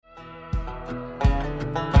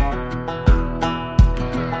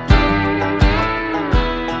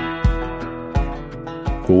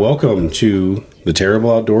Welcome to the Terrible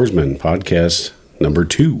Outdoorsman podcast number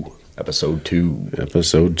 2. Episode 2.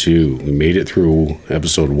 Episode 2. We made it through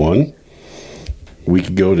episode 1. A week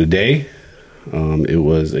ago today. It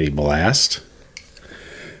was a blast.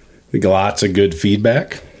 We got lots of good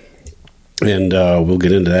feedback. And we'll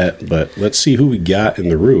get into that. But let's see who we got in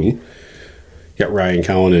the room. Got Ryan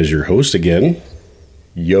Cowan as your host again.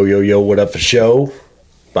 Yo, yo, yo, what up for show?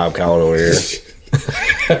 Bob Cowan over here.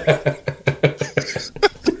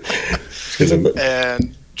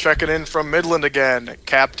 And checking in from Midland again,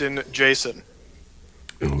 Captain Jason.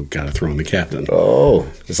 Oh, gotta throw in the captain. Oh,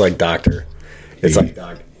 it's like Doctor. It's like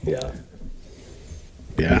Doctor. Yeah.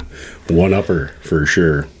 Yeah. One-upper for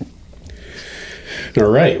sure. All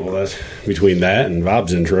right. Well, that's between that and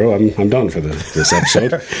Bob's intro, I'm done for this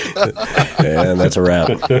episode. And that's a wrap.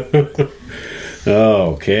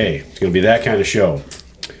 Okay. It's going to be that kind of show.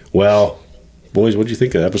 Well, boys, what do you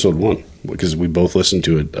think of episode 1? Because we both listened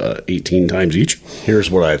to it 18 times each.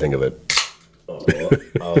 Here's what I think of it.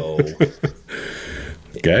 Oh.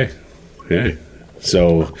 Okay.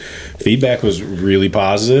 So feedback was really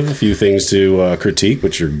positive. A few things to critique,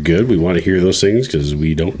 which are good. We want to hear those things because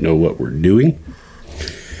we don't know what we're doing.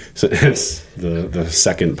 So it's the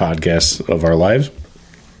second podcast of our lives.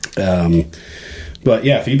 But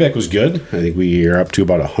yeah, feedback was good. I think we are up to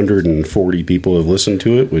about 140 people have listened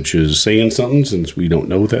to it, which is saying something since we don't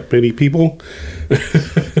know that many people.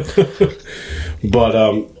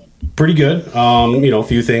 But pretty good. A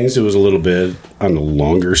few things. It was a little bit on the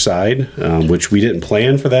longer side, which we didn't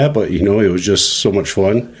plan for that, but it was just so much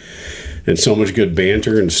fun and so much good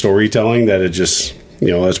banter and storytelling that it just,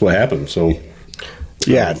 that's what happened. So.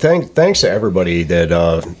 Yeah, thanks to everybody that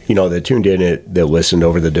that tuned in, that listened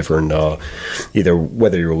over the different either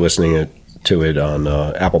whether you're listening to it on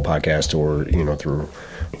Apple Podcast or through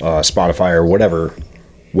Spotify or whatever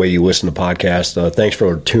way you listen to podcasts. Thanks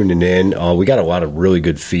for tuning in. We got a lot of really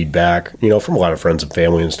good feedback, from a lot of friends and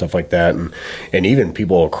family and stuff like that, and even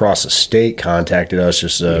people across the state contacted us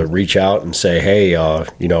just to reach out and say, hey,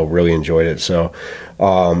 really enjoyed it. So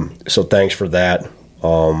thanks for that.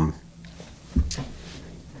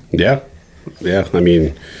 Yeah. I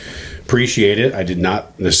mean, appreciate it. I did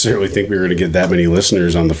not necessarily think we were going to get that many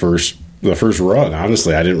listeners on the first run.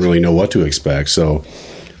 Honestly, I didn't really know what to expect. So,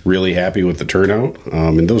 really happy with the turnout.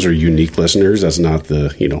 And those are unique listeners. That's not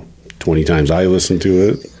the 20 times I listened to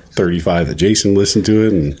it, 35 that Jason listened to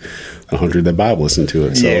it, and 100 that Bob listened to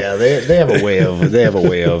it. So. Yeah, they have a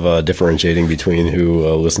way of differentiating between who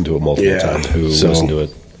listened to it multiple times, who listened to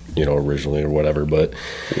it. Originally or whatever, but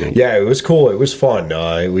yeah, it was cool. It was fun.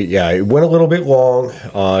 It went a little bit long,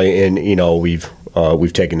 and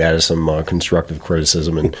we've taken that as some constructive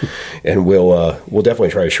criticism, and we'll definitely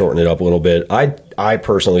try to shorten it up a little bit. I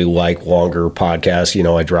personally like longer podcasts.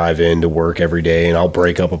 I drive into work every day, and I'll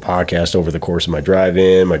break up a podcast over the course of my drive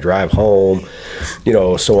in, my drive home,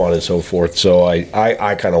 so on and so forth. So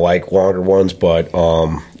I kind of like longer ones, but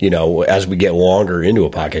as we get longer into a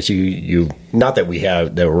podcast, you not that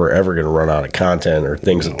we're ever going to run out of content or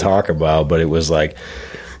things to talk about, but it was like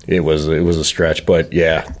it was a stretch. But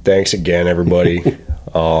yeah, thanks again, everybody.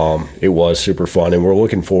 It was super fun, and we're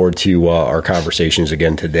looking forward to our conversations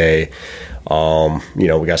again today.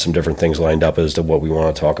 We got some different things lined up as to what we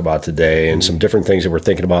want to talk about today, and some different things that we're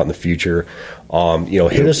thinking about in the future.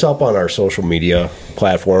 Hit us up on our social media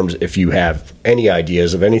platforms if you have any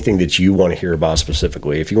ideas of anything that you want to hear about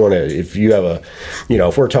specifically. If you have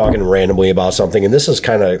if we're talking randomly about something, and this is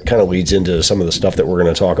kind of leads into some of the stuff that we're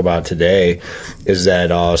going to talk about today, is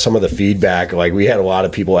that some of the feedback, like we had a lot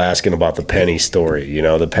of people asking about the penny story,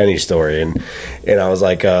 and I was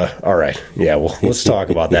like, all right, yeah, well, let's talk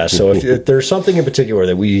about that. So if there's something in particular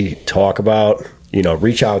that we talk about,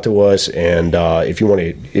 reach out to us, and if you want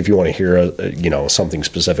to hear something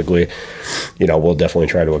specifically, we'll definitely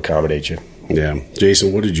try to accommodate you. Yeah,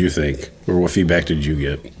 Jason, what did you think, or what feedback did you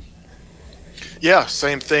get? Yeah,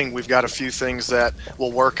 same thing. We've got a few things that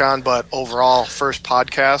we'll work on, but overall, first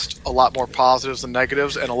podcast, a lot more positives than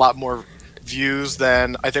negatives, and a lot more views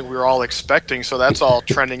than I think we were all expecting. So that's all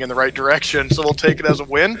trending in the right direction. So we'll take it as a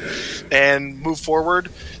win and move forward.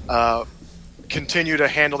 Continue to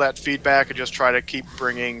handle that feedback and just try to keep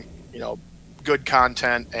bringing, good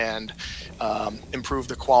content and improve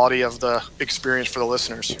the quality of the experience for the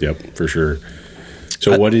listeners. Yep, for sure.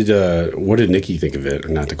 So what did Nikki think of it?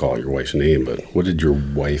 Not to call your wife's name, but what did your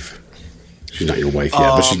wife? She's not your wife yet,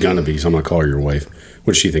 but she's gonna be. So I'm gonna call her your wife.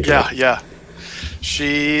 What did she think? of it? Yeah.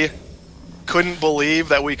 She couldn't believe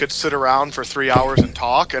that we could sit around for 3 hours and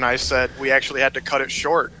talk, and I said we actually had to cut it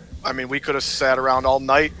short. I mean, we could have sat around all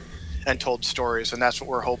night and told stories, and that's what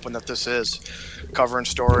we're hoping that this is, covering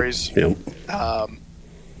stories. Yep.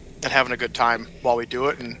 and having a good time while we do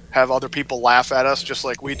it, and have other people laugh at us just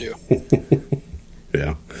like we do.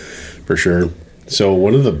 Yeah, for sure. So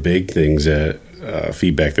one of the big things that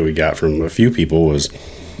feedback that we got from a few people was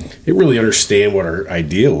they didn't really understand what our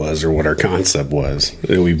idea was or what our concept was.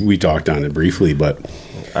 We talked on it briefly, but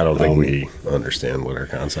I don't think we understand what our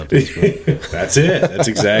concept is. That's it. That's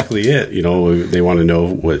exactly it. You know, they want to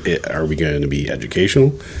know are we going to be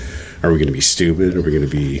educational? Are we going to be stupid? Are we going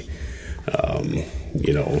to be,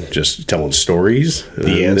 just telling stories?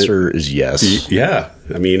 The answer is yes. Yeah.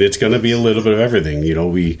 I mean, it's going to be a little bit of everything. You know,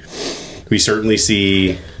 we certainly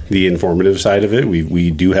see the informative side of it. We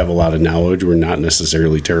do have a lot of knowledge. We're not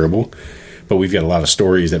necessarily terrible, but we've got a lot of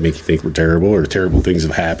stories that make you think we're terrible, or terrible things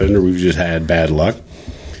have happened, or we've just had bad luck.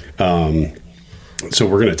 So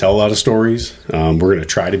we're going to tell a lot of stories. We're going to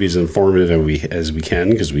try to be as informative as we can,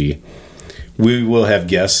 because we will have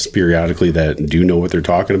guests periodically that do know what they're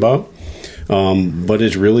talking about. But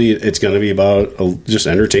it's going to be about just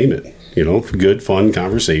entertainment, you know, good, fun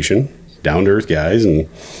conversation, down to earth guys. And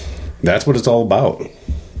that's what it's all about.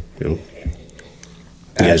 You know,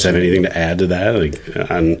 you guys have anything to add to that, like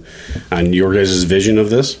on your guys' vision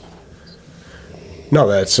of this? No,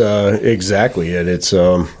 that's exactly it. It's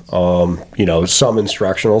some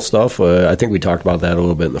instructional stuff. I think we talked about that a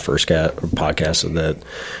little bit in the first podcast. Of that,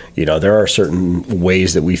 you know, there are certain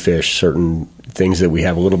ways that we fish, certain things that we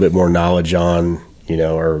have a little bit more knowledge on, you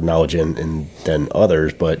know, or knowledge in than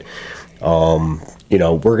others. But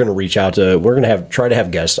we're going to reach out to, we're going to try to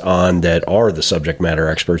have guests on that are the subject matter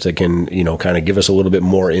experts that can, you know, kind of give us a little bit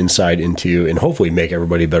more insight into, and hopefully make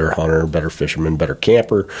everybody a better hunter, better fisherman, better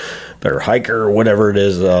camper, better hiker, or whatever it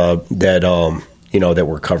is that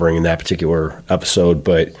we're covering in that particular episode.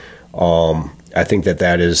 But I think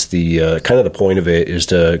that is the kind of the point of it, is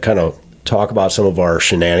to kind of talk about some of our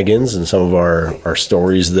shenanigans and some of our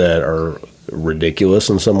stories that are ridiculous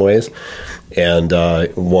in some ways, and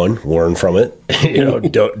learn from it. You know,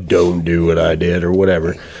 don't do what I did or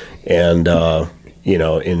whatever. And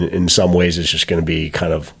in some ways it's just going to be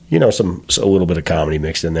kind of, you know, a little bit of comedy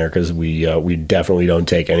mixed in there, because we definitely don't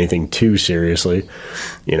take anything too seriously.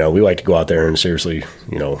 You know, we like to go out there and seriously,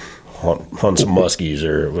 you know, hunt some muskies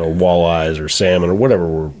or walleyes or salmon or whatever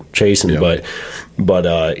we're chasing. Yep. But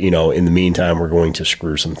in the meantime, we're going to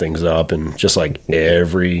screw some things up, and just like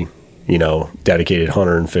every, you know, dedicated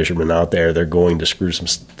hunter and fisherman out there, they're going to screw some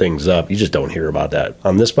things up. You just don't hear about that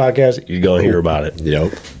on this podcast. You're going to hear about it.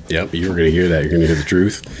 Yep. You're going to hear that. You're going to hear the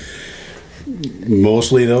truth.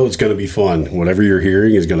 Mostly, though, it's going to be fun. Whatever you're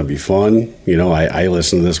hearing is going to be fun. You know, I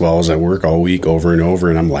listen to this while I was at work all week, over and over,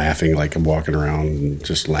 and I'm laughing like I'm walking around and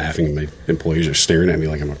just laughing. My employees are staring at me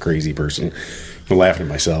like I'm a crazy person. I'm laughing at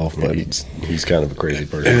myself, but he's kind of a crazy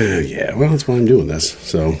person. Yeah, well, that's why I'm doing this.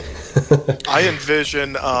 So I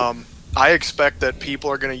envision, I expect that people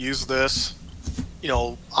are going to use this, you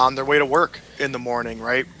know, on their way to work in the morning,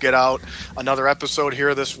 right? Get out another episode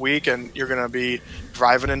here this week, and you're going to be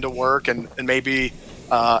driving into work and maybe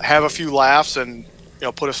have a few laughs and, you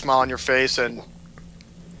know, put a smile on your face. And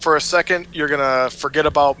for a second, you're going to forget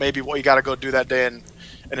about maybe what you got to go do that day and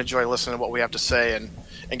enjoy listening to what we have to say and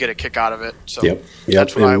get a kick out of it. So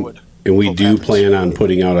that's what I would. And we do plan on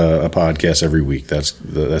putting out a podcast every week. That's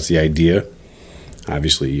the idea.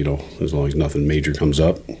 Obviously, you know, as long as nothing major comes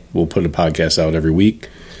up, we'll put a podcast out every week,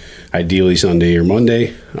 ideally Sunday or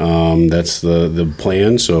Monday. That's the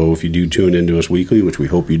plan. So if you do tune into us weekly, which we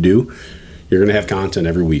hope you do, you're going to have content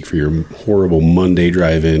every week for your horrible Monday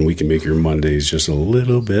drive-in. We can make your Mondays just a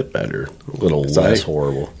little bit better. A little less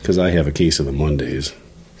horrible. Because I have a case of the Mondays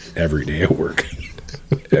every day at work.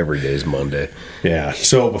 Every day's Monday. Yeah.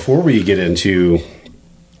 So before we get into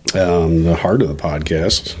the heart of the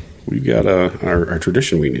podcast, we've got our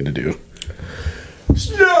tradition we need to do.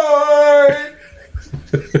 Snort!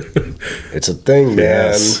 It's a thing, man.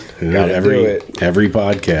 Yes. Every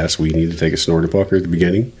podcast, we need to take a snorter pucker at the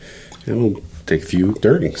beginning, and we'll take a few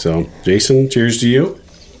during. So, Jason, cheers to you.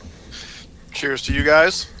 Cheers to you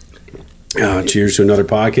guys. Cheers to another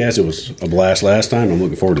podcast. It was a blast last time. I'm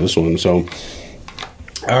looking forward to this one. So,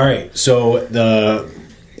 all right. So,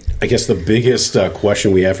 I guess the biggest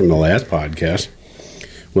question we had from the last podcast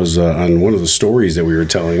was on one of the stories that we were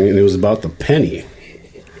telling, and it was about the penny.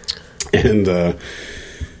 And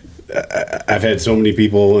I've had so many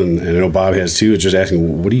people, and I know Bob has too, just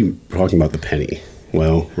asking, what are you talking about, the penny?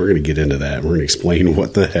 Well, we're going to get into that. We're going to explain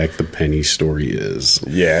what the heck the penny story is.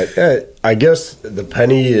 Yeah, I guess the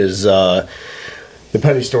penny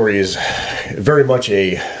story is very much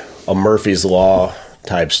a Murphy's Law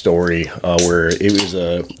type story, where it was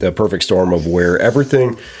a perfect storm of where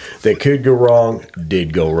everything that could go wrong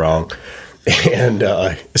did go wrong. And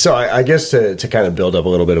so I guess to kind of build up a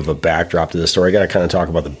little bit of a backdrop to the story, I got to kind of talk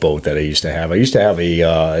about the boat that I used to have. I used to have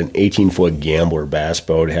an 18-foot Gambler bass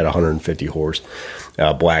boat. It had 150 horse,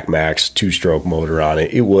 Black Max, 2-stroke motor on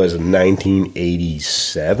it. It was a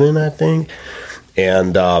 1987, I think.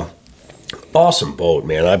 And awesome boat,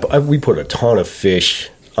 man. We put a ton of fish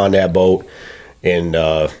on that boat. And,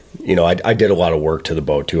 I did a lot of work to the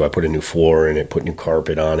boat, too. I put a new floor in it, put new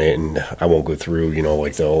carpet on it, and I won't go through,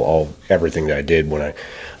 like everything that I did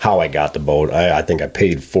how I got the boat. I think I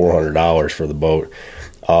paid $400 for the boat.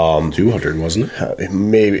 200, wasn't it?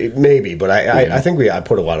 Maybe, but I think I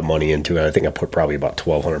put a lot of money into it. I think I put probably about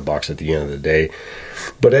 $1,200 at the end of the day.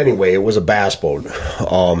 But anyway, it was a bass boat.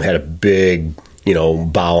 Had a big,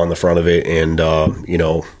 bow on the front of it, and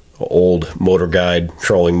old motor guide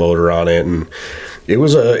trolling motor on it, and it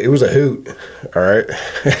was a hoot. All right.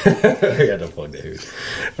 I got to plug the hoot.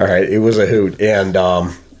 All right, it was a hoot. And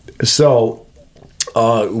so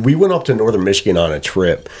we went up to northern Michigan on a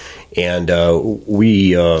trip, and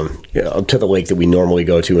we up to the lake that we normally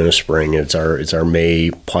go to in the spring. It's our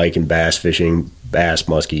May pike and bass fishing, bass,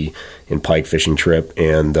 muskie, and pike fishing trip.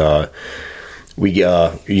 And we,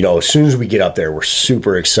 as soon as we get up there, we're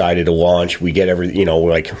super excited to launch. We get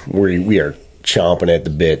we are chomping at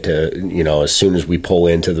the bit to, as soon as we pull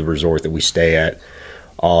into the resort that we stay at,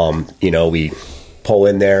 we pull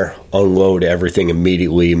in there, unload everything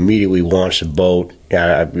immediately launch the boat.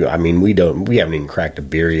 I mean, we haven't even cracked a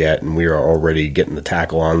beer yet, and we are already getting the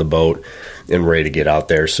tackle on the boat and ready to get out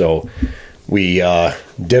there. So we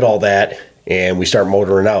did all that, and we start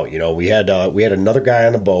motoring out. We had another guy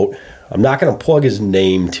on the boat. I'm not going to plug his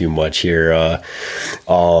name too much here.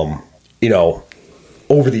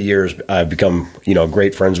 Over the years, I've become,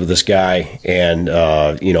 great friends with this guy, and,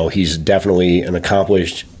 he's definitely an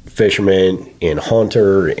accomplished fisherman and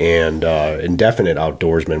hunter and definite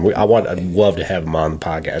outdoorsman. I'd love to have him on the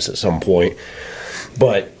podcast at some point,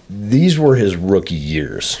 but these were his rookie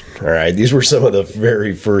years. All right, these were some of the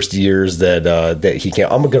very first years that he came.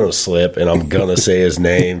 I'm gonna slip and I'm gonna say his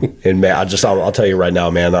name. And man, I'll tell you right now,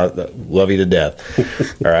 man, I love you to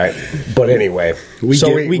death. All right, but anyway,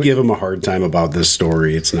 we give him a hard time about this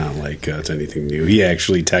story. It's not like it's anything new. He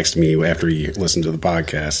actually texted me after he listened to the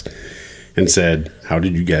podcast and said, "How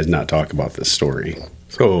did you guys not talk about this story?"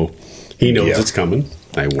 So he knows it's coming.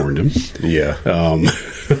 I warned him. Yeah.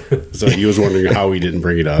 So he was wondering how he didn't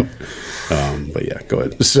bring it up. But yeah, go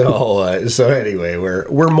ahead. So anyway,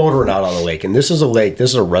 we're motoring out on the lake, and this is a lake. This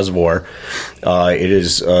is a reservoir. It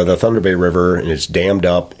is the Thunder Bay River, and it's dammed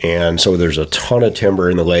up, and so there's a ton of timber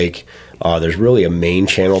in the lake. There's really a main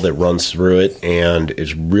channel that runs through it, and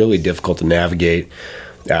it's really difficult to navigate.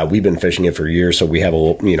 We've been fishing it for years, so we have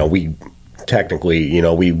we technically,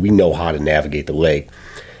 we know how to navigate the lake.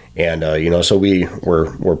 And, so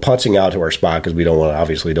we're putzing out to our spot because we don't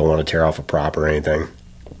want to tear off a prop or anything.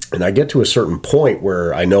 And I get to a certain point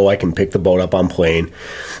where I know I can pick the boat up on plane.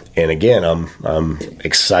 And again, I'm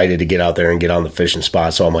excited to get out there and get on the fishing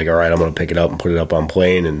spot. So I'm like, all right, I'm going to pick it up and put it up on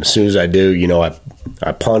plane. And as soon as I do,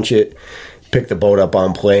 I punch it, pick the boat up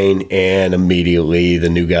on plane, and immediately the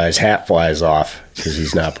new guy's hat flies off because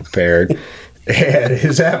he's not prepared. And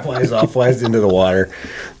his hat flies into the water.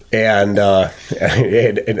 And I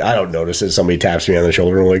don't notice it. Somebody taps me on the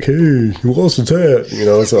shoulder and I'm like, "Hey, you lost his hat,"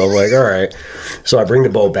 So I'm like, all right. So I bring the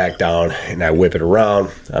boat back down and I whip it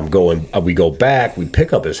around. We go back, we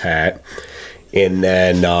pick up his hat, and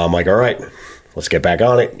then I'm like, all right, let's get back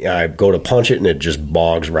on it. I go to punch it and it just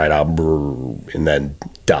bogs right out and then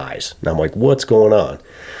dies. And I'm like, what's going on?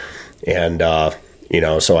 And,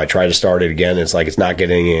 so I try to start it again. It's like it's not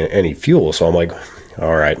getting any fuel. So I'm like,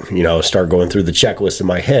 all right, start going through the checklist in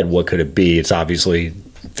my head. What could it be? It's obviously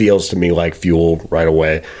feels to me like fuel right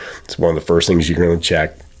away. It's one of the first things you're going to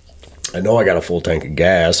check. I know I got a full tank of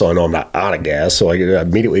gas, so I know I'm not out of gas. So I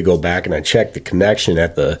immediately go back and I check the connection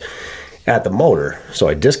at the motor. So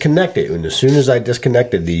I disconnect it, and as soon as I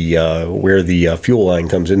disconnected the where the fuel line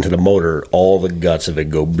comes into the motor, all the guts of it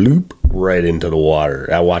go bloop right into the water.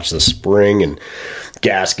 I watch the spring and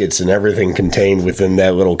gaskets and everything contained within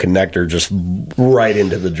that little connector just right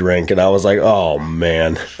into the drink, and I was like, oh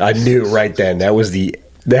man, I knew right then that was the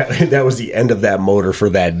end of that motor for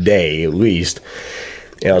that day at least.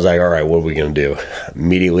 And I was like, all right, what are we gonna do?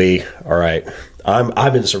 Immediately, all right,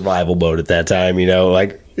 I'm in survival mode at that time,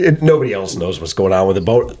 nobody else knows what's going on with the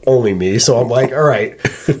boat, only me. So I'm like, all right,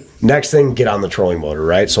 next thing, get on the trolling motor,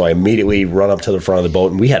 right? So I immediately run up to the front of the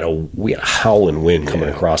boat, and we had a howling wind coming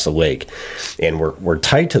across the lake, and we're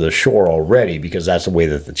tight to the shore already because that's the way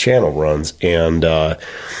that the channel runs, and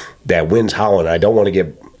that wind's howling. I don't want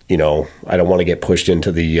to get pushed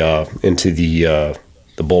into the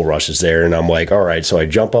the bulrush is there, and I'm like, all right. So I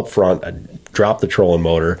jump up front, I drop the trolling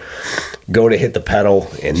motor, go to hit the pedal,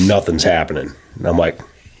 and nothing's happening. And I'm like,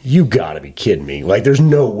 you got to be kidding me. Like, there's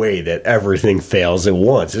no way that everything fails at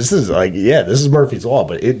once. This is like, yeah, this is Murphy's Law,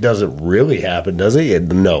 but it doesn't really happen, does it?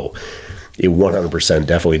 No. It 100%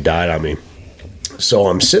 definitely died on me. So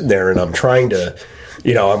I'm sitting there, and I'm trying to,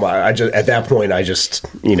 I just at that point, I just,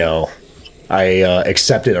 I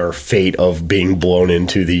accepted our fate of being blown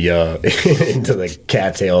into the into the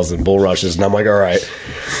cattails and bulrushes, and I'm like, all right,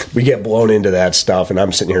 we get blown into that stuff, and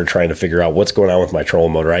I'm sitting here trying to figure out what's going on with my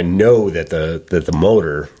trolling motor. I know that the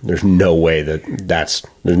motor, there's no way there's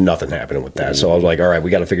nothing happening with that. So I was like, all right,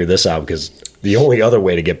 we got to figure this out, because the only other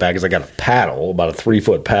way to get back is I got a paddle, about a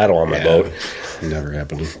 3-foot paddle on my boat. Never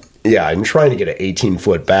happened. Yeah, and trying to get an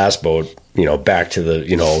 18-foot bass boat, back to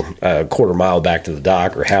the, a quarter mile back to the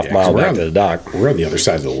dock, or half mile back to the dock. We're on the other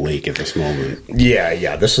side of the lake at this moment.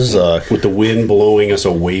 Yeah. This is with the wind blowing us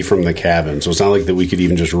away from the cabin. So it's not like that we could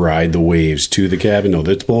even just ride the waves to the cabin. No,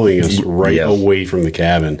 that's blowing us right away from the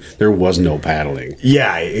cabin. There was no paddling.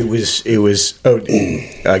 Yeah, it was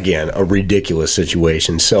again, a ridiculous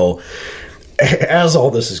situation. So as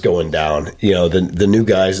all this is going down, the new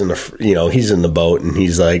guy's in the, he's in the boat, and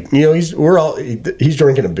he's like, he's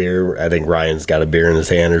drinking a beer. I think Ryan's got a beer in his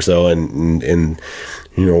hand or so, and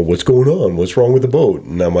what's going on? What's wrong with the boat?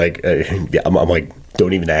 And I'm like, I'm like,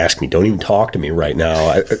 don't even ask me. Don't even talk to me right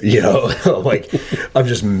now. I'm like, I'm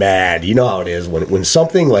just mad. You know how it is when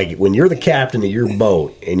something, like, when you're the captain of your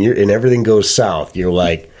boat and everything goes south, you're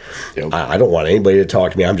like, yep. I don't want anybody to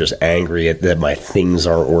talk to me. I'm just angry that my things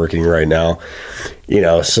aren't working right now.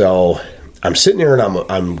 So I'm sitting there, and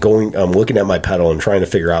I'm looking at my pedal and trying to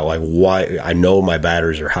figure out, like, why. I know my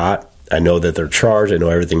batteries are hot. I know that they're charged. I know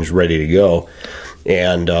everything's ready to go.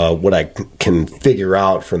 And what I can figure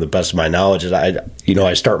out from the best of my knowledge is I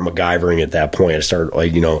start MacGyvering at that point. I start,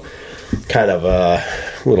 like, kind of a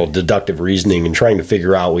little deductive reasoning and trying to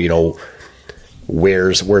figure out,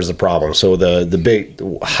 where's the problem. So the big,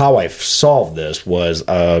 how I solved this was,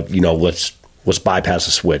 let's bypass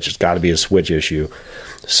a switch. It's got to be a switch issue.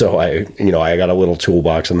 So I got a little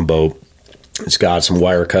toolbox on the boat. It's got some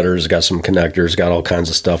wire cutters, got some connectors, got all kinds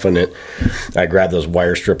of stuff in it. I grabbed those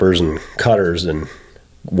wire strippers and cutters and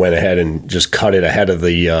went ahead and just cut it ahead of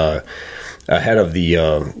the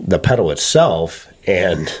pedal itself.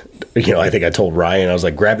 And I think I told Ryan, I was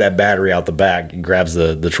like, grab that battery out the back. He grabs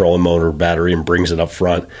the trolling motor battery and brings it up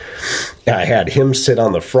front. And I had him sit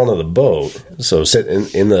on the front of the boat, so sit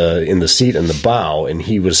in the seat in the bow, and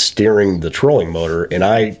he was steering the trolling motor, and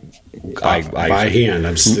I by hand.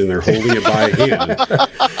 I'm sitting there holding it by hand.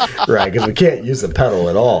 Right, because we can't use the pedal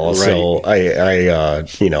at all. Right. So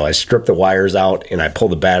I strip the wires out, and I pull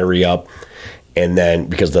the battery up. And then,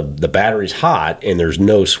 because the battery's hot and there's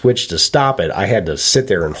no switch to stop it, I had to sit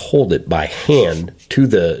there and hold it by hand to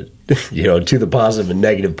the positive and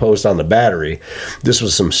negative post on the battery. This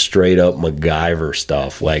was some straight up MacGyver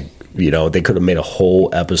stuff. Like, they could have made a whole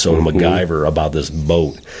episode of MacGyver about this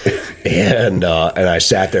boat. And I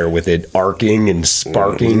sat there with it arcing and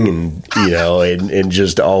sparking and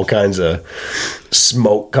just all kinds of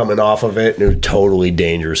smoke coming off of it. And it was totally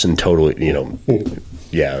dangerous and totally,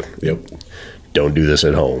 yeah. Yep. Don't do this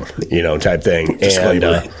at home, type thing.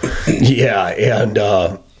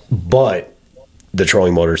 But the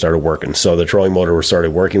trolling motor started working. So the trolling motor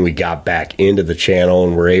started working. We got back into the channel,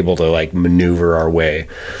 and we're able to, like, maneuver our way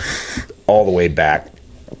all the way back.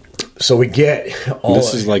 So we get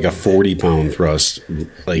this is like a 40-pound thrust,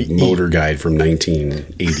 like, motor guide from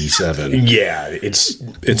 1987. Yeah,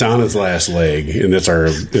 it's on its last leg, and it's our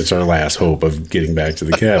last hope of getting back to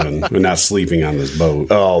the cabin, but not sleeping on this boat.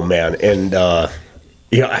 Oh man, and I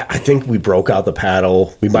think we broke out the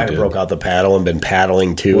paddle. We might have broke out the paddle and been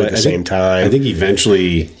paddling too at the same time. I think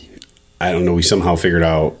eventually, I don't know, we somehow figured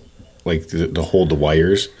out, like, to hold the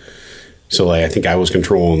wires. So, like, I think I was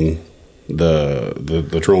controlling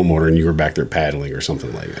the trolling motor, and you were back there paddling or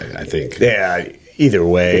something like that, I think. Yeah, either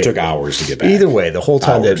way. It took hours to get back. Either way, the whole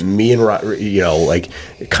time that me and like,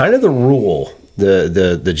 kind of the rule,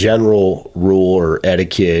 the general rule or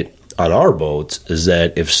etiquette on our boats is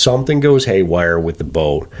that if something goes haywire with the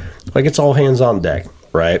boat, like, it's all hands on deck,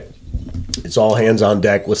 right? It's all hands on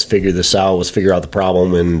deck. Let's figure this out. Let's figure out the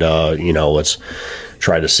problem, and let's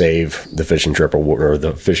try to save the fishing trip or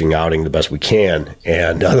the fishing outing the best we can.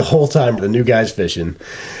 And the whole time, the new guy's fishing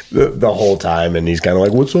the whole time, and he's kind of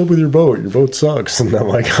like, what's up with your boat? Your boat sucks. And I'm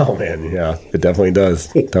like, oh man, yeah, it definitely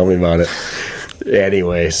does. Tell me about it.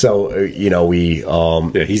 Anyway, so, we...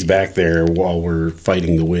 he's back there while we're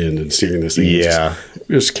fighting the wind and steering this thing. Yeah.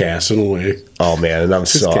 Just casting away. Oh man, and I'm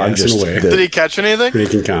just away. Did he catch anything?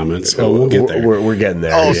 Making comments. Oh, we'll get there. We're getting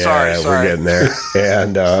there. Oh, sorry. We're getting there.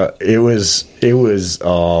 And it was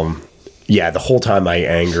the whole time my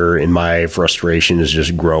anger and my frustration is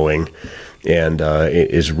just growing, and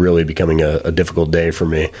it is really becoming a difficult day for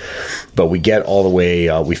me. But we get all the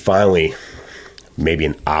way. We finally, maybe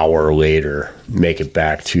an hour later, make it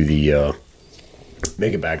back to the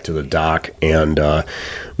dock, and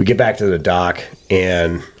we get back to the dock,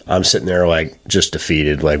 and I'm sitting there like just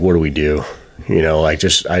defeated. Like, what do we do? You know, like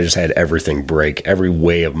I just had everything break, every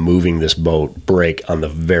way of moving this boat break on the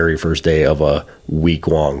very first day of a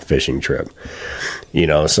week-long fishing trip. You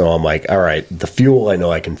know, so I'm like, all right, the fuel I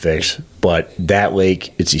know I can fix, but that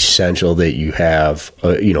lake, it's essential that you have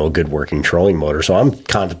a good working trolling motor. So I'm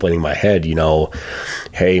contemplating in my head,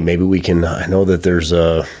 hey, maybe we can. I know that there's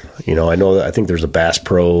I think there's a Bass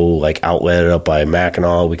Pro like outlet up by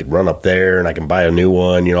Mackinac. We could run up there and I can buy a new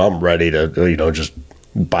one. I'm ready to just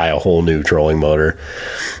buy a whole new trolling motor.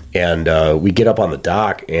 And we get up on the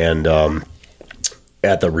dock, and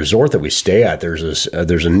at the resort that we stay at, there's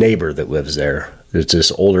a neighbor that lives there. It's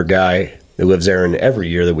this older guy that lives there, and every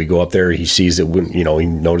year that we go up there, he sees that he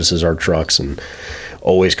notices our trucks and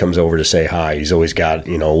always comes over to say hi. He's always got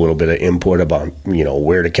a little bit of input about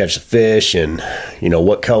where to catch the fish and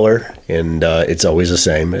what color, and it's always the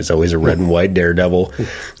same. It's always a red and white daredevil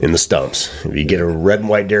in the stumps. If you get a red and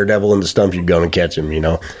white daredevil in the stumps, you're gonna catch him.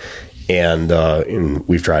 And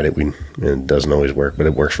we've tried it. It doesn't always work, but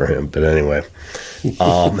it works for him. But anyway,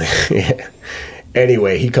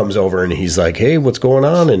 anyway, he comes over and he's like, "Hey, what's going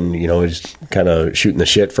on?" And he's kind of shooting the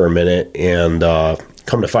shit for a minute, and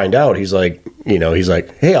come to find out, he's like,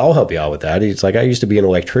 "Hey, I'll help you out with that." He's like, "I used to be an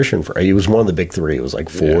electrician he was one of the big three. It was like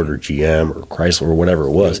Ford or GM or Chrysler or whatever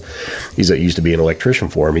it was." He's like, used to be an electrician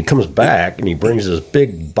for him. He comes back and he brings this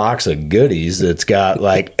big box of goodies that's got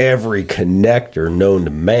like every connector known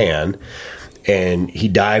to man. And he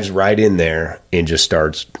dives right in there and just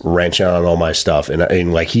starts wrenching on all my stuff.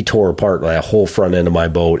 And like he tore apart like a whole front end of my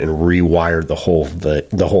boat and rewired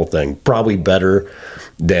the whole thing. Probably better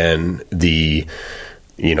than the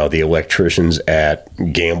electricians at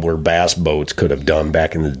Gambler Bass Boats could have done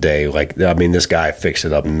back in the day. Like, I mean, this guy fixed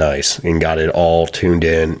it up nice and got it all tuned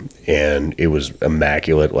in, and it was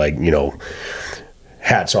immaculate. Like,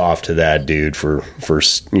 hats off to that dude for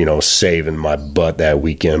saving my butt that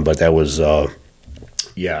weekend. But that was,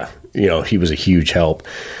 he was a huge help.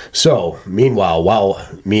 So meanwhile, while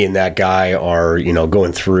me and that guy are,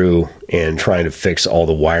 going through and trying to fix all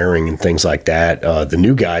the wiring and things like that, the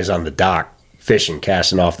new guy's on the dock fishing,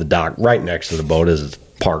 casting off the dock right next to the boat as it's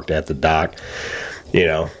parked at the dock,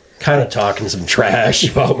 kind of talking some trash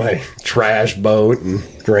about my trash boat and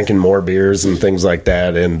drinking more beers and things like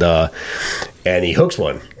that. And he hooks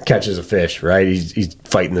one, catches a fish, right? He's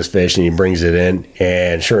fighting this fish and he brings it in.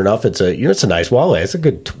 And sure enough, it's a nice walleye. It's a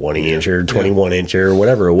good 20-incher, 21-incher,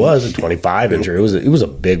 whatever it was, a 25-incher. It was a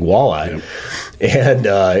big walleye. Yep. And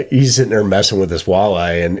he's sitting there messing with this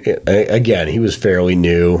walleye. And again, he was fairly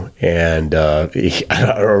new. And I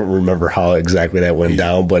don't remember how exactly that went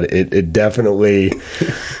down, but it definitely,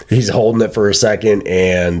 he's holding it for a second.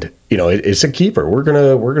 And it's a keeper. We're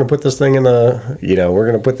gonna put this thing in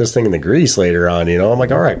the grease later on. I'm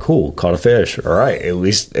like, all right, cool, caught a fish. All right, at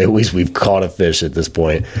least we've caught a fish at this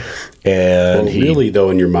point. And really though,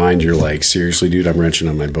 in your mind, you're like, seriously, dude, I'm wrenching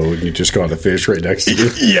on my boat, and you just caught a fish right next to you.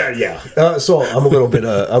 Yeah. So I'm a little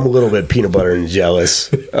bit peanut butter and jealous,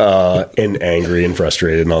 and angry and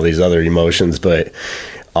frustrated and all these other emotions, but.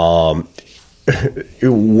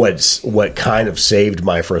 What kind of saved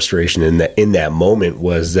my frustration in that moment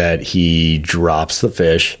was that he drops the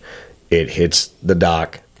fish, it hits the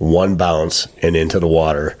dock, one bounce and into the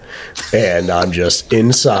water, and I'm just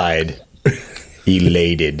inside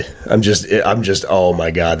elated. I'm just oh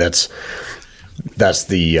my god, that's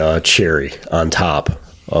the cherry on top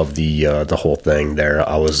of the whole thing there.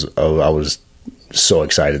 I was so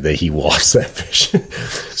excited that he lost that fish.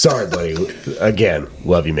 Sorry, buddy. Again,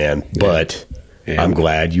 love you, man, but. I'm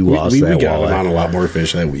glad you lost that walleye. We got him on a lot more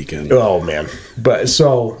fish that weekend. Oh, man. But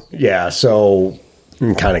so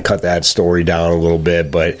kind of cut that story down a little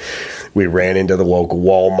bit, but we ran into the local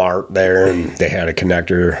Walmart there, and they had a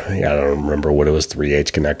connector. I don't remember what it was,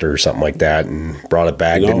 3/8 connector or something like that, and brought it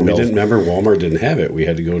back. We didn't remember Walmart didn't have it. We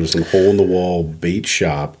had to go to some hole-in-the-wall bait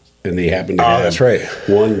shop, and they happened to have that's right.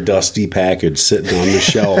 one dusty package sitting on the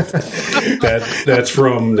shelf. That's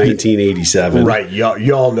from 1987. Right.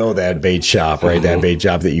 Y'all know that bait shop, right? That bait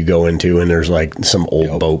shop that you go into, and there's like some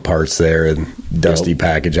old boat parts there and dusty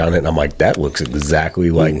package on it. And I'm like, that looks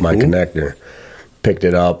exactly like my connector. Picked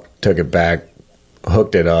it up, took it back,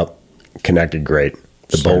 hooked it up, connected great.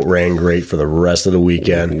 The boat ran great for the rest of the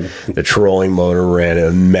weekend. Mm-hmm. The trolling motor ran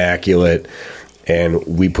immaculate. And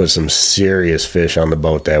we put some serious fish on the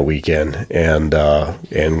boat that weekend. And I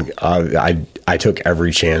took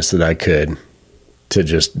every chance that I could to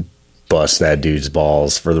just bust that dude's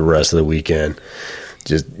balls for the rest of the weekend.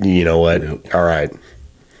 Just, you know what? Yep. All right.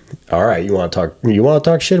 You want to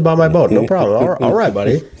talk shit about my boat? No problem. All right,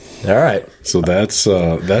 buddy. All right. So that's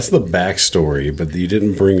the backstory, but you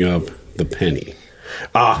didn't bring up the penny.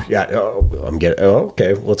 Yeah.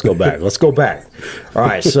 Okay. Let's go back. All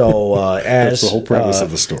right. So as that's the whole premise of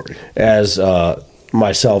the story. As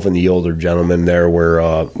myself and the older gentleman there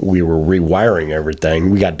we were rewiring everything.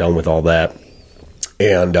 We got done with all that,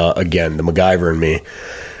 and again, the MacGyver and me.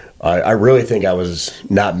 I really think I was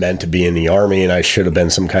not meant to be in the Army, and I should have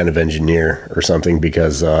been some kind of engineer or something,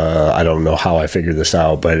 because I don't know how I figured this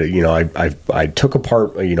out. But, I took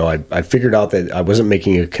apart, I figured out that I wasn't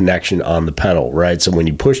making a connection on the pedal, right? So when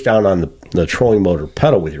you push down on the trolling motor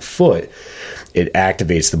pedal with your foot, it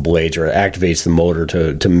activates the blades, or it activates the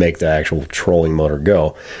motor to make the actual trolling motor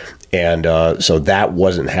go. And so that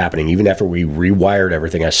wasn't happening. Even after we rewired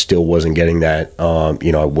everything, I still wasn't getting that,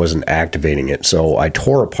 I wasn't activating it. So I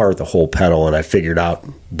tore apart the whole pedal, and I figured out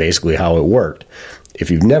basically how it worked. If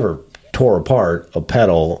you've never tore apart a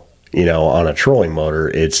pedal, on a trolling motor,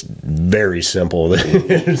 it's very simple.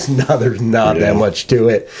 There's not that much to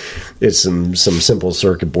it. It's some simple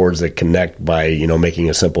circuit boards that connect by, making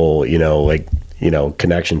a simple,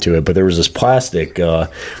 connection to it. But there was this plastic, a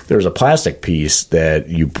plastic piece that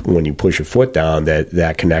when you push your foot down,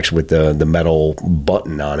 that connects with the metal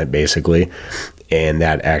button on it, basically, and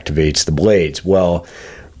that activates the blades. Well,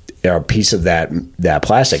 a piece of that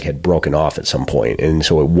plastic had broken off at some point, and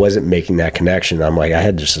so it wasn't making that connection. I'm like, I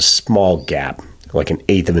had just a small gap, like an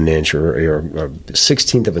 1/8 of an inch or a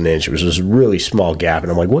 1/16 of an inch. It was this really small gap,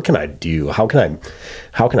 and I'm like, what can I do? How can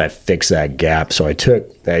I fix that gap? So I took,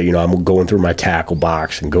 I'm going through my tackle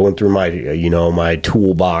box and going through my, my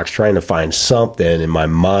toolbox, trying to find something in my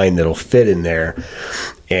mind that'll fit in there.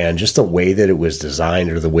 And just the way that it was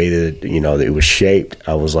designed, or the way that, that it was shaped,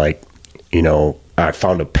 I was like, I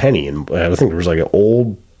found a penny, and I think there was like an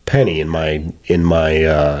old penny in my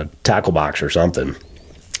tackle box or something.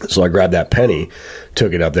 So I grabbed that penny,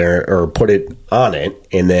 took it up there, or put it on it,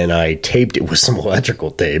 and then I taped it with some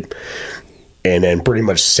electrical tape, and then pretty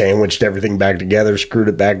much sandwiched everything back together, screwed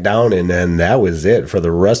it back down, and then that was it for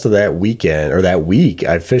the rest of that weekend, or that week.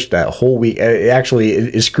 I fished that whole week.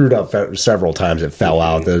 It screwed up several times. It fell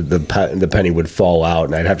out. The penny would fall out,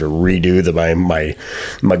 and I'd have to redo my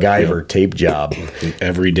MacGyver tape job.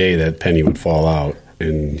 Every day that penny would fall out,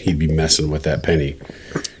 and he'd be messing with that penny.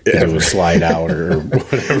 It would slide out, or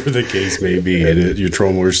whatever the case may be, and your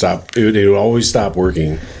trolling motor stopped. It would always stop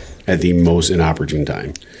working at the most inopportune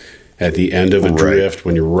time. At the end of a drift,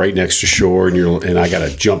 when you're right next to shore, and I got to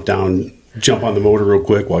jump on the motor real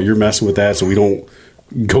quick while you're messing with that, so we don't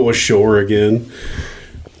go ashore again.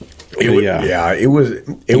 It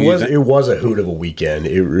was a hoot of a weekend.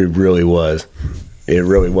 It really was. It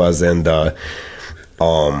really was, and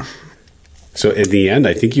so at the end,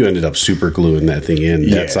 I think you ended up super gluing that thing in.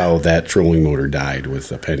 Yeah. That's how that trolling motor died,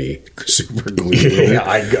 with a penny super glued. Yeah,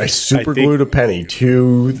 I super glued a penny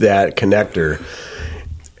to that connector.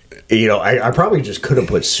 I probably just could have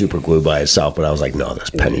put super glue by itself, but I was like, no, this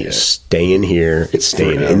penny is staying here. It's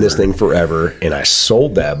staying forever in this thing forever. And I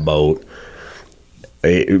sold that boat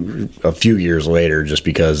a few years later, just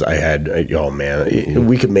because I had,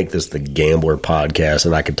 we could make this the Gambler podcast,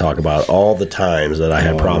 and I could talk about all the times that I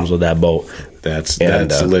had problems with that boat. That's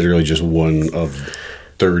literally just one of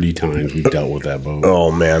 30 times we dealt with that boat. Oh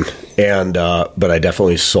man. And but I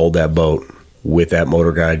definitely sold that boat with that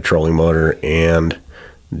Motor Guide trolling motor and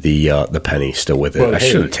the penny still with it. Well, I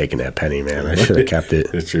should have taken that penny, man. I should have kept it.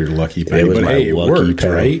 It's your lucky penny. It worked,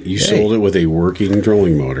 penny. Right? You sold it with a working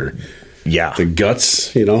trolling motor. Yeah. The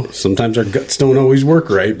guts, sometimes our guts don't always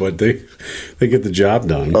work right, but they get the job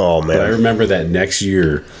done. Oh, man. But I remember that next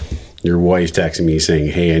year, your wife texted me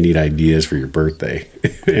saying, hey, I need ideas for your birthday.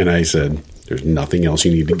 And I said, there's nothing else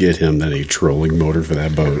you need to get him than a trolling motor for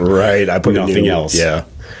that boat. Right. I put nothing else. Yeah.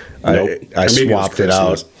 Nope. I swapped it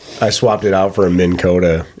out. I swapped it out for a Minn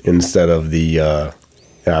Kota instead of the.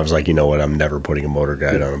 I was like, you know what? I'm never putting a Motor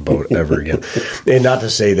Guide on a boat ever again. And not to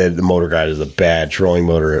say that the Motor Guide is a bad trolling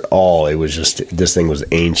motor at all. It was just this thing was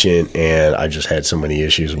ancient, and I just had so many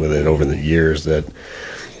issues with it over the years that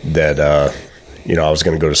I was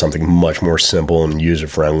going to go to something much more simple and user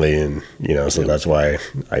friendly, and so that's why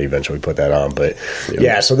I eventually put that on. But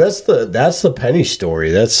so that's the penny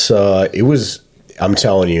story. That's it was. I'm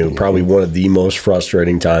telling you, probably one of the most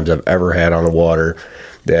frustrating times I've ever had on the water.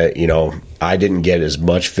 that, I didn't get as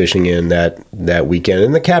much fishing in that weekend,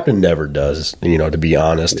 and the captain never does, to be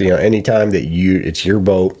honest. Anytime that it's your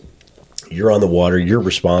boat, you're on the water, you're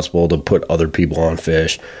responsible to put other people on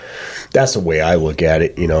fish. That's the way I look at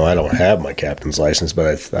it. I don't have my captain's license,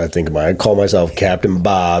 but I call myself Captain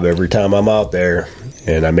Bob every time I'm out there,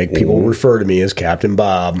 and I make people refer to me as Captain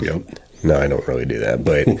Bob. Yep. No, I don't really do that,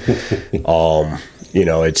 but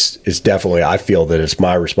it's definitely, I feel that it's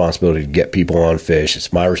my responsibility to get people on fish.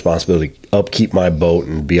 It's my responsibility to upkeep my boat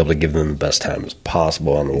and be able to give them the best time as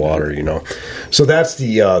possible on the water. So that's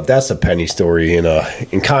the penny story in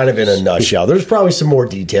kind of in a nutshell. There's probably some more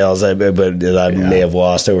details that I may have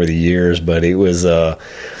lost over the years, but it was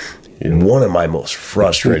one of my most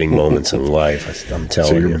frustrating moments in life. I'm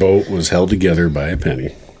telling you. So your boat was held together by a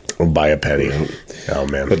penny. By a penny. Oh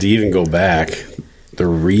man! But to even go back, the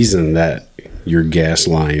reason that your gas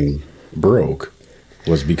line broke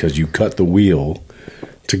was because you cut the wheel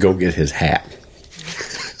to go get his hat.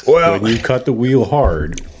 Well, when you cut the wheel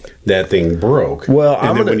hard, that thing broke. Well,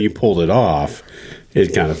 and then when you pulled it off,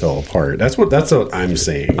 it kind of fell apart. That's what I'm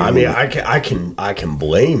saying. I mean, I can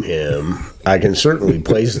blame him. I can certainly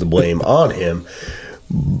place the blame on him,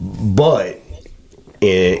 but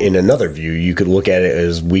in another view, you could look at it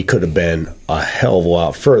as we could have been a hell of a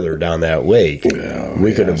lot further down that lake.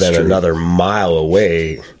 We could have been another mile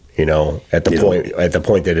away, at the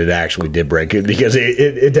point that it actually did break. Because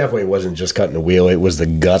it definitely wasn't just cutting the wheel; it was the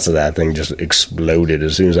guts of that thing just exploded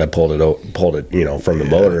as soon as I pulled it from the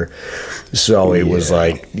motor. So it was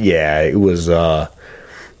like,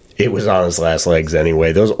 it was on its last legs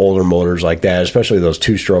anyway. Those older motors like that, especially those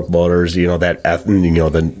two-stroke motors, the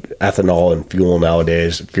ethanol and fuel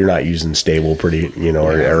nowadays, if you're not using stable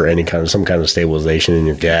or any some kind of stabilization in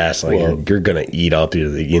your gas, you're going to eat up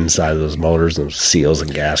the inside of those motors, those seals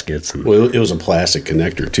and gaskets. Well, it was a plastic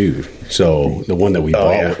connector too. So the one that we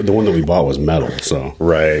bought was metal. So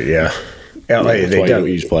right, yeah. They don't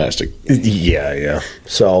use plastic. Yeah.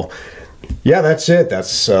 So yeah, that's it.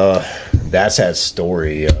 That's that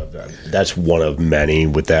story. That's one of many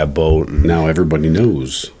with that boat. Now everybody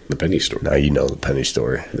knows the penny story. Now you know the penny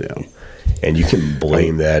story. Yeah. And you can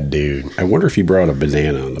blame that dude. I wonder if he brought a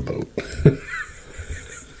banana on the boat.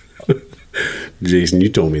 Jason, you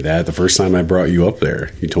told me that the first time I brought you up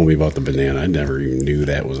there. You told me about the banana. I never even knew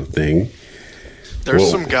that was a thing. There's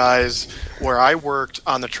some guys where I worked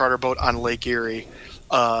on the charter boat on Lake Erie.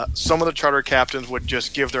 Some of the charter captains would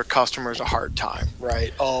just give their customers a hard time,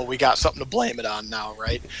 right? Oh, we got something to blame it on now,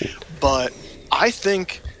 right? But I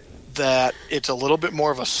think that it's a little bit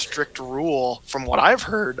more of a strict rule from what I've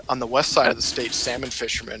heard on the west side of the state, salmon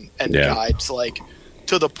fishermen and guides,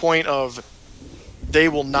 to the point of they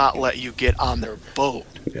will not let you get on their boat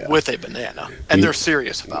with a banana, and they're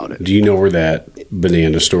serious about it. Do you know where that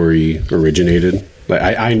banana story originated?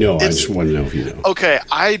 I know. I just want to know if you know. Okay,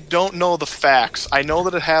 I don't know the facts. I know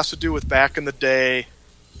that it has to do with back in the day.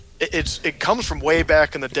 It comes from way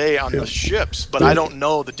back in the day on the ships, but I don't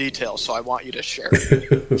know the details, so I want you to share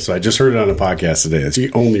it. So I just heard it on a podcast today. That's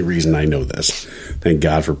the only reason I know this. Thank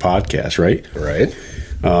God for podcasts, right? Right.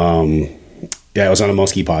 Yeah, I was on a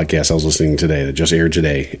Muskie podcast I was listening today that just aired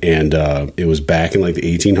today, and it was back in the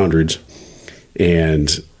 1800s. And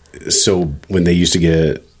so when they used to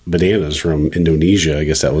get bananas from Indonesia, I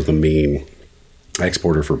guess that was the main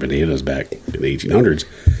exporter for bananas back in the 1800s,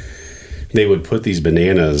 they would put these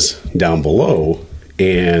bananas down below,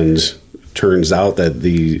 and turns out that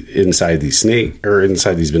inside these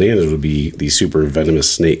bananas would be these super venomous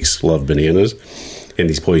snakes, love bananas, and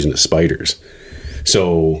these poisonous spiders.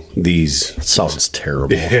 So that sounds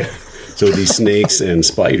terrible. Yeah. So these snakes and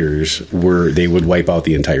spiders they would wipe out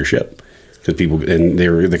the entire ship because they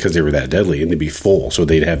were that deadly, and they'd be full. So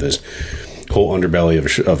they'd have this whole underbelly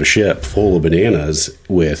of a ship full of bananas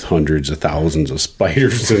with hundreds of thousands of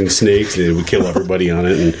spiders and snakes, and it would kill everybody on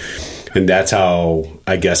it. And that's how,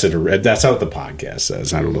 I guess that's how the podcast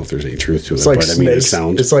says. I don't know if there's any truth to it. But snakes, I mean, it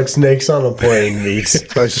sounds. It's like snakes on a plane meets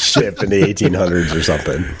a ship in the 1800s or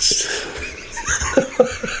something.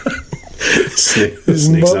 Snakes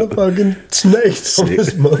motherfucking snakes on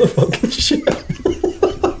this motherfucking ship.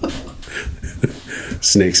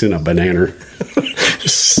 Snakes in a banana.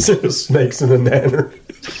 Snakes in a nanner.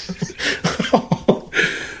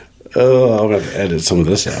 Oh, I'll have to edit some of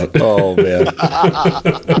this out. Oh, man.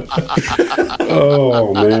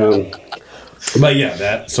 Oh, man. But yeah,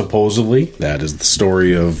 that is the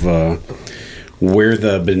story of where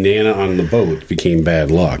the banana on the boat became bad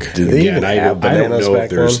luck. Did they even have bananas back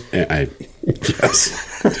then? Yes.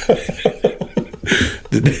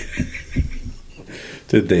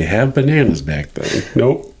 Did they have bananas back then?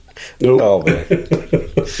 Nope. Nope. Oh, man.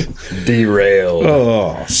 Derailed.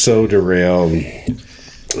 Oh, so derailed.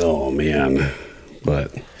 Oh, man.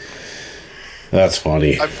 But that's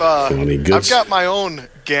funny. I've got my own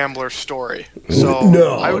gambler story. So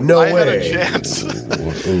I way. had a chance.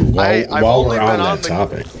 While we're on that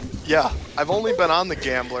topic. Yeah, I've only been on the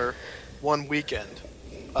gambler one weekend.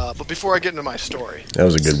 But before I get into my story. That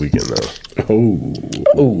was a good weekend, though.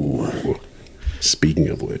 Oh. Speaking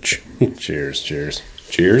of which. Cheers. Cheers.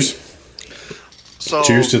 So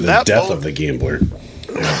cheers to the death of the gambler.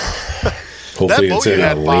 Hopefully it's in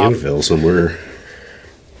a landfill somewhere.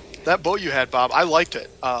 That boat you had, Bob, I liked it.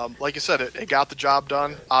 Like you said, it got the job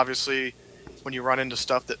done. Obviously, when you run into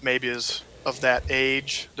stuff that maybe is of that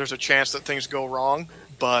age, there's a chance that things go wrong.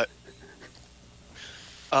 But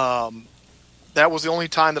that was the only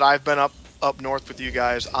time that I've been up north with you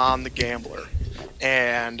guys on the gambler.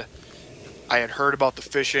 And I had heard about the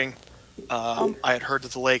fishing. I had heard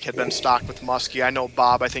that the lake had been stocked with muskie. I know,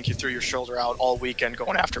 Bob, I think you threw your shoulder out all weekend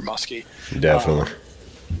going after muskie. Definitely.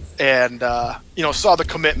 And saw the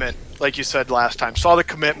commitment, like you said last time. Saw the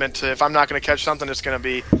commitment to, if I'm not going to catch something, it's going to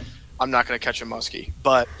be, I'm not going to catch a muskie.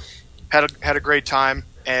 But had a great time.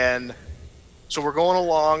 And so we're going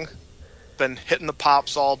along, been hitting the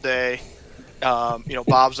pops all day.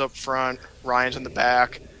 Bob's up front, Ryan's in the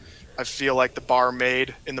back. I feel like the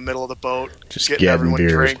barmaid in the middle of the boat, just getting everyone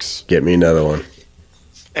beers. Drinks. Get me another one.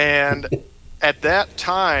 And at that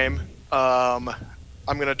time, I'm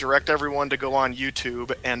going to direct everyone to go on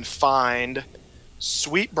YouTube and find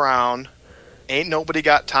Sweet Brown, Ain't Nobody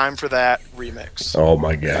Got Time for That remix. Oh,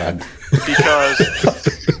 my God.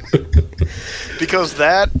 Because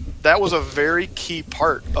that was a very key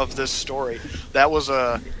part of this story. That was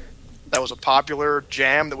a popular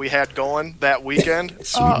jam that we had going that weekend.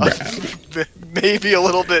 Maybe a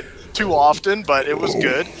little bit too often, but it was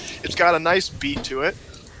good. It's got a nice beat to it.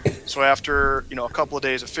 So after, a couple of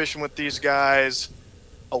days of fishing with these guys,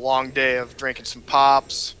 a long day of drinking some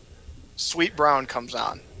pops, Sweet Brown comes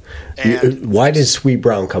on. And why did Sweet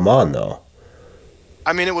Brown come on, though?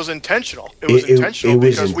 I mean, it was intentional. It was intentional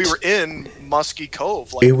because we were in Muskie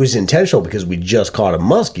Cove. It was intentional because we just caught a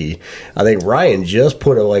muskie. I think Ryan just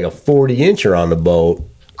put a 40-incher on the boat.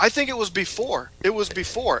 I think it was before. It was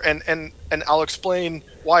before, and I'll explain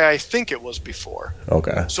why I think it was before.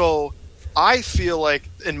 Okay. So I feel like,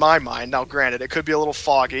 in my mind, now granted, it could be a little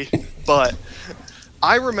foggy, but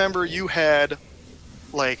I remember you had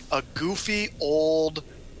a goofy old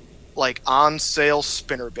on sale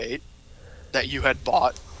spinnerbait that you had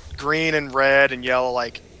bought, green and red and yellow,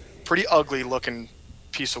 pretty ugly looking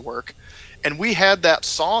piece of work. And we had that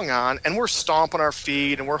song on, and we're stomping our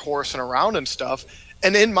feet and we're horsing around and stuff.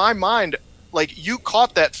 And in my mind, you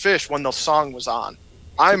caught that fish when the song was on.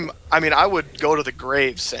 I would go to the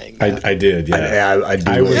grave saying that. I did,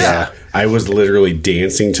 yeah. I was literally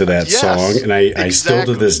dancing to that song, and I still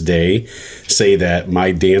to this day say that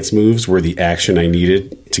my dance moves were the action I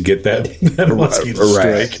needed to get that muskie to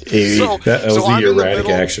strike. That was the erratic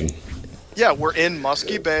action. Yeah, we're in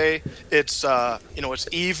Muskie Bay. It's it's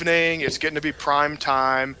evening. It's getting to be prime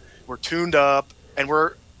time. We're tuned up, and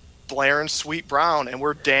we're blaring Sweet Brown, and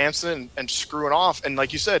we're dancing and screwing off. And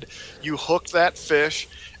like you said, you hooked that fish,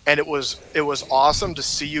 and it was awesome to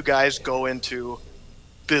see you guys go into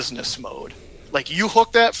business mode. You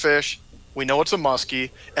hooked that fish, we know it's a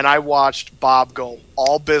muskie, and I watched Bob go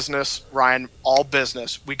all business, Ryan, all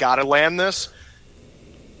business. We got to land this.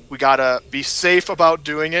 We got to be safe about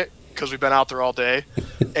doing it because we've been out there all day.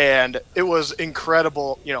 And it was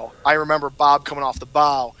incredible. I remember Bob coming off the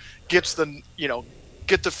bow, gets the,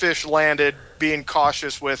 get the fish landed, being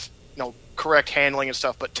cautious with correct handling and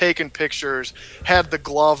stuff, but taking pictures, had the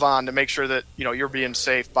glove on to make sure that you're being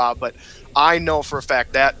safe, Bob. But I know for a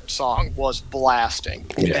fact that song was blasting.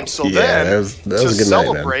 And so then that was to a good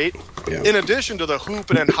celebrate, night, in addition to the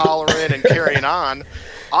hooping and hollering and carrying on,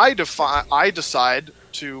 I decide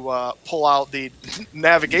to pull out the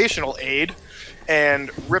navigational aid and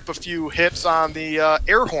rip a few hits on the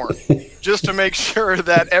air horn just to make sure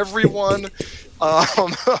that everyone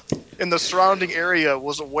in the surrounding area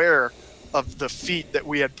was aware of the feat that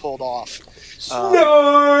we had pulled off.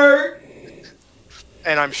 Snort!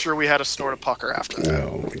 And I'm sure we had a snort of pucker after that.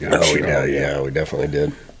 Oh, my gosh. Yeah, we definitely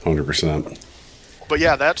did. 100%. But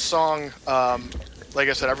yeah, that song, like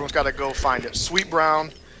I said, everyone's got to go find it. Sweet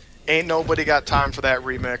Brown, Ain't Nobody Got Time for That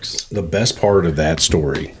remix. The best part of that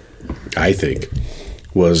story, I think,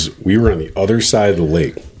 was we were on the other side of the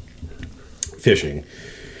lake fishing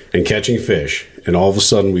and catching fish, and all of a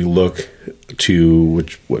sudden we look to,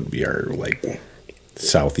 which would be our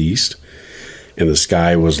southeast, and the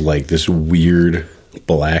sky was this weird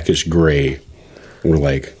blackish gray. And we're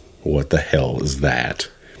like, what the hell is that?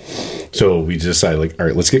 So we decided, like, all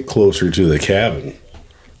right, let's get closer to the cabin.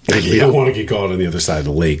 Because we don't want to get caught on the other side of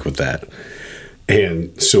the lake with that.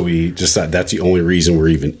 And so we just thought that's the only reason we're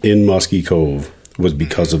even in Muskie Cove was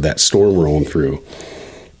because of that storm rolling through.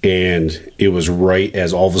 And it was right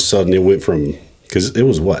as all of a sudden it went from, because it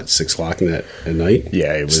was what, 6 o'clock at night?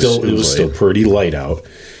 Yeah, it was still pretty light out.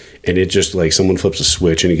 And it just like someone flips a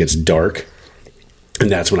switch and it gets dark.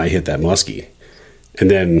 And that's when I hit that muskie. And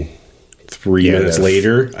then 3 minutes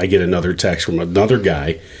later, I get another text from another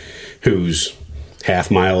guy who's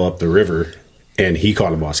half-mile up the river, and he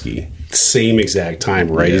caught a muskie. Same exact time,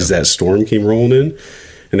 right as that storm came rolling in.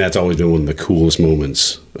 And that's always been one of the coolest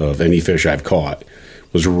moments of any fish I've caught,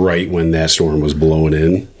 was right when that storm was blowing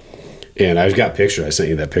in. And I've got pictures. I sent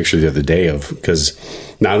you that picture the other day of, because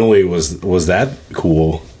not only was that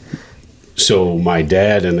cool, so my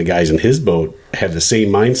dad and the guys in his boat had the same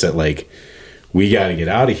mindset, like, we got to get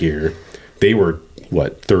out of here. They were,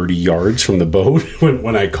 30 yards from the boat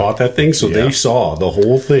when I caught that thing? So they saw the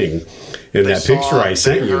whole thing. And that picture I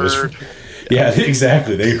sent you was... Yeah,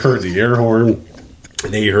 exactly. They heard the air horn.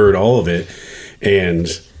 They heard all of it. And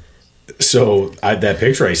so that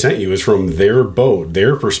picture I sent you is from their boat,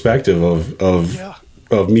 their perspective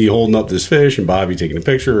of me holding up this fish and Bobby taking a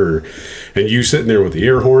picture, and you sitting there with the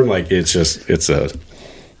air horn. Like, it's a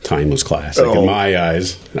timeless classic in my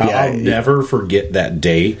eyes. I'll never forget that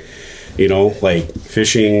day. You know, like,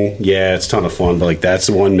 fishing, it's a ton of fun, but like, that's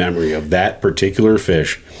the one memory of that particular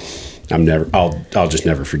fish. I'll just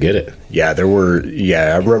never forget it. Yeah,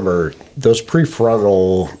 I remember those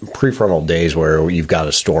prefrontal days where you've got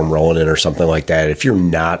a storm rolling in or something like that. If you're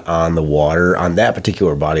not on the water, on that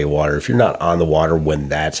particular body of water, if you're not on the water when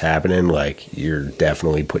that's happening, like, you're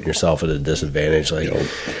definitely putting yourself at a disadvantage. Like,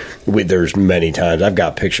 there's many times I've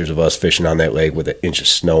got pictures of us fishing on that lake with an inch of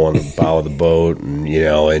snow on the bow of the boat, and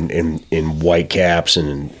in white caps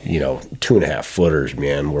and 2.5 footers,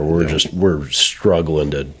 man, where we're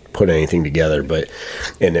struggling to put anything together, but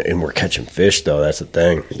and we're catching fish, though. That's the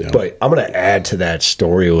thing. But I'm going to add to that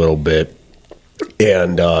story a little bit.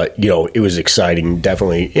 And it was exciting,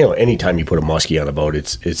 definitely. Anytime you put a muskie on a boat,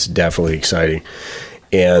 it's definitely exciting.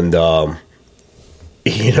 And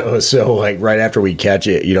so like right after we catch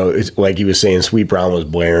it, it's like he was saying, Sweet Brown was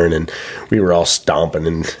blaring, and we were all stomping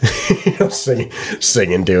and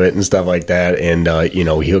singing to it and stuff like that. And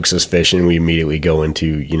he hooks this fish, and we immediately go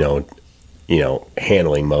into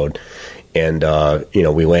handling mode. And,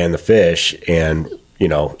 we land the fish and,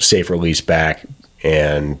 safe release back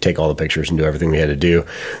and take all the pictures and do everything we had to do.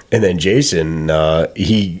 And then Jason,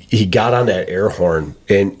 he got on that air horn,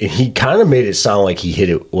 and he kind of made it sound like he hit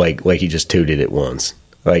it, like he just tooted it once.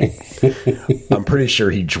 Like, I'm pretty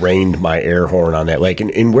sure he drained my air horn on that lake.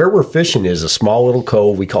 And where we're fishing is a small little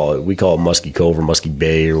cove. We call it Muskie Cove or Muskie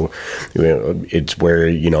Bay. Or, it's where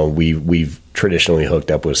we've traditionally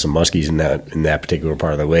hooked up with some muskies in that particular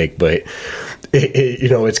part of the lake. But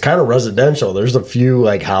it's kind of residential. There's a few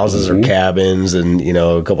like houses or cabins, and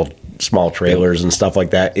a couple small trailers and stuff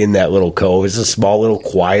like that in that little cove. It's a small little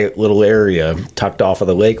quiet little area tucked off of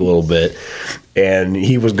the lake a little bit. And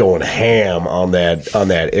he was going ham on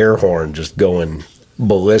that air horn, just going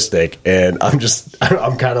ballistic. And I'm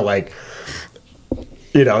kind of like,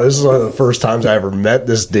 this is one of the first times I ever met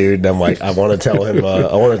this dude. And I'm like, I want to tell him,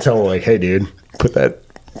 like, hey, dude, put that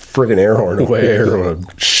friggin' air horn away, or I'm going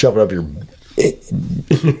to shove it up your. It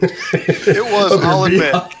was, I'll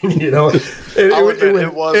admit.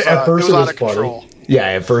 It was out of control. Yeah,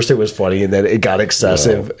 at first it was funny, and then it got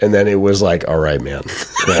excessive, and then it was like, all right, man,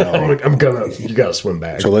 you gotta swim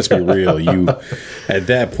back. So let's be real. At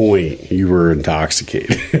that point, you were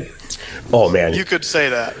intoxicated. Oh man, you could say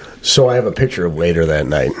that. So I have a picture of later that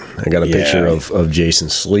night. I got a picture of Jason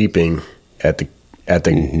sleeping at the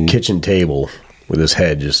kitchen table with his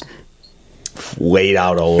head just laid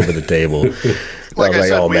out all over the table. Like I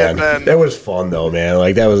said, oh man, that was fun though, man.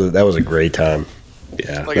 Like that was a great time.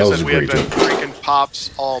 Yeah, like I said, we had been drinking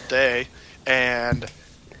pops all day, and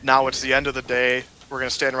now it's the end of the day. We're going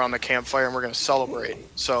to stand around the campfire and we're going to celebrate.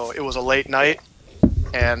 So it was a late night,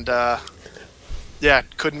 and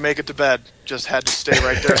couldn't make it to bed. Just had to stay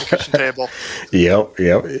right there at the kitchen table. Yep.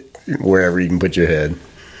 Wherever you can put your head.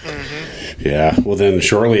 Mm-hmm. Yeah. Well, then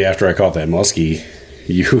shortly after I caught that muskie,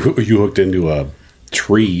 you hooked into a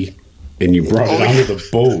tree and you brought it onto the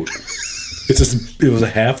boat. It was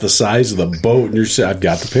half the size of the boat, and I've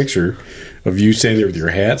got the picture of you standing there with your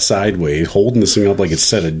hat sideways, holding this thing up like it's a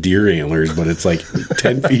set of deer antlers, but it's like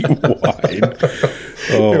 10 feet wide.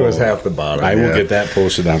 Oh, it was half the bottom. I will get that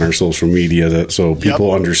posted on our social media so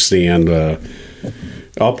people understand.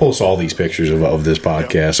 I'll post all these pictures of this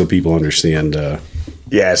podcast so people understand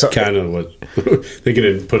Yeah, so kind of what they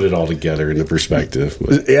can put it all together into perspective.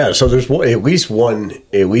 Yeah, so there's at least one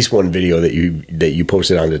video that you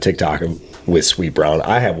posted on the TikTok with Sweet Brown.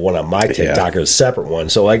 I have one on my TikTok, a separate one.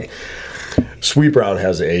 So like, Sweet Brown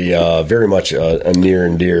has a very much a near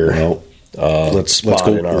and dear. Well, let's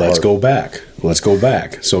go back. Let's go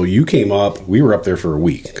back. So you came up. We were up there for a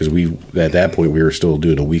week because at that point we were still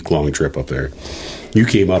doing a week-long trip up there. You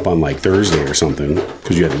came up on like Thursday or something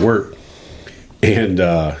because you had to work. And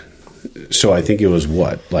so I think it was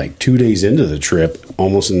like 2 days into the trip,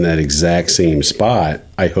 almost in that exact same spot,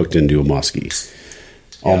 I hooked into a muskie,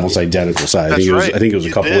 almost identical size. I think it was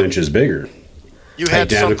a couple inches bigger. You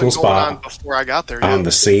had identical spot before I got there on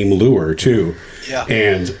the same lure too. Yeah,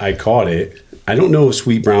 and I caught it. I don't know if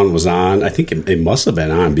Sweet Brown was on. I think it must have been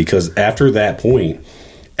on because after that point,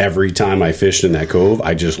 every time I fished in that cove,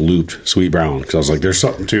 I just looped Sweet Brown because I was like, there's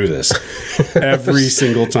something to this. Every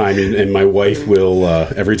single time. And my wife will,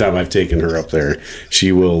 every time I've taken her up there,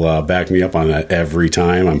 she will back me up on that every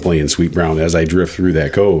time I'm playing Sweet Brown as I drift through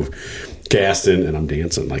that cove, casting, and I'm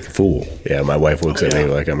dancing like a fool. Yeah, my wife looks at me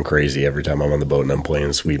like I'm crazy every time I'm on the boat and I'm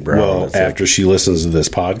playing Sweet Brown. Well, after she listens to this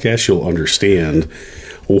podcast, she'll understand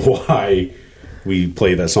why we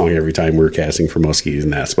play that song every time we're casting for muskies in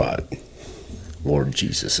that spot. Lord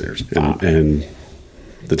Jesus, there's and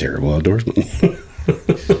the terrible outdoorsman.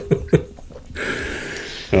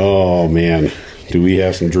 Oh man, do we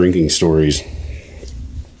have some drinking stories?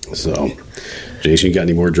 So, Jason, you got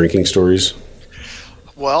any more drinking stories?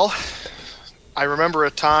 Well, I remember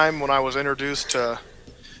a time when I was introduced to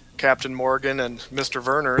Captain Morgan and Mr.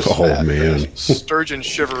 Verner's at Sturgeon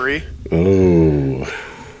Shivery. Oh,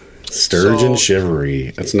 Sturgeon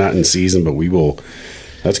Shivery. That's not in season, but we will.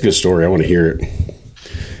 That's a good story. I want to hear it.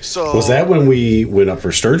 So, was that when we went up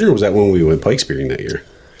for sturgeon, or was that when we went pike spearing that year?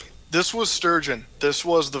 This was sturgeon. This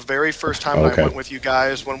was the very first time I went with you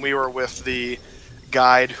guys when we were with the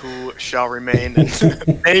guide who shall remain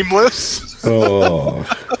nameless. Oh,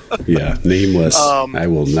 yeah, nameless. I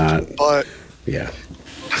will not. But yeah.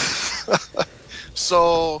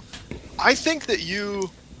 So, I think that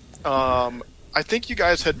you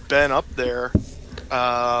guys had been up there.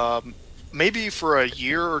 Maybe for a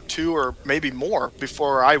year or two or maybe more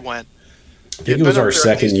before I went. I think it was our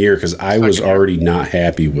second year because I was already not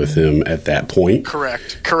happy with him at that point.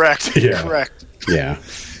 Correct. Yeah. Correct. Yeah.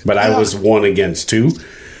 But I was 1 against 2.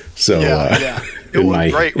 So in my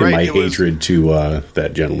hatred to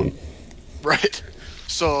that gentleman. Right.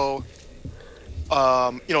 So,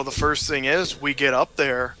 the first thing is we get up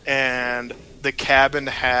there and the cabin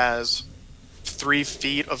has 3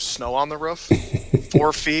 feet of snow on the roof.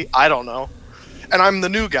 4 feet, I don't know. And I'm the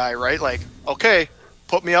new guy, right? Like, okay,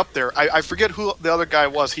 put me up there. I forget who the other guy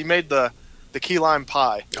was. He made the key lime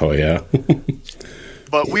pie. Oh, yeah.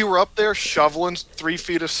 But we were up there shoveling 3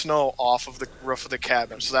 feet of snow off of the roof of the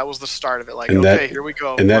cabin. So that was the start of it. Like, here we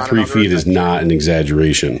go. And that 3 feet is not an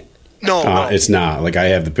exaggeration. No, it's not. Like, I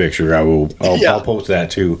have the picture. I'll post that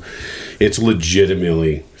too. It's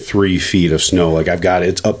legitimately 3 feet of snow. Like, I've got it.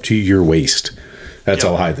 It's up to your waist. That's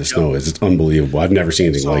how high the snow is. It's unbelievable. I've never seen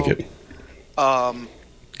anything like it.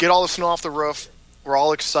 Get all the snow off the roof. We're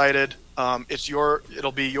all excited.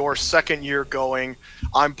 It'll be your second year going.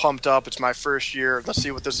 I'm pumped up. It's my first year. Let's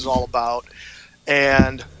see what this is all about.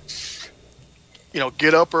 And,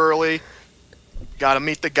 get up early. Got to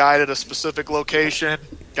meet the guide at a specific location.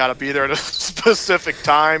 Got to be there at a specific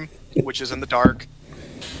time, which is in the dark.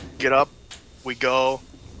 Get up. We go.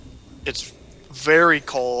 It's very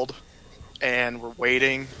cold. And we're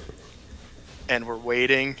waiting, and we're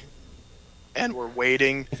waiting, and we're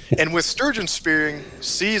waiting. And with sturgeon spearing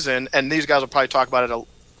season, and these guys will probably talk about it a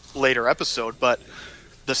later episode, but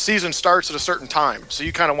the season starts at a certain time. So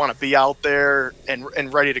you kind of want to be out there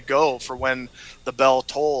and ready to go for when the bell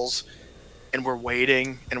tolls. And we're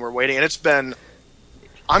waiting, and we're waiting. And it's been,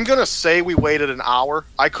 I'm going to say we waited an hour.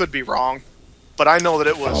 I could be wrong, but I know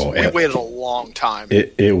that we waited a long time.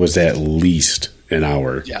 It was at least an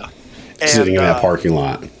hour. Yeah. Sitting in that parking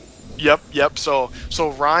lot. Yep. So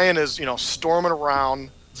Ryan is, storming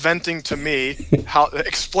around, venting to me,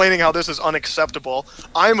 explaining how this is unacceptable.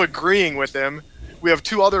 I'm agreeing with him. We have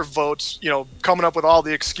 2 other votes, coming up with all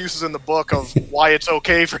the excuses in the book of why it's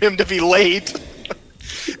okay for him to be late.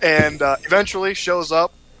 And eventually shows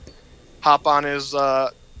up, hop on his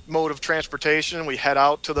mode of transportation. We head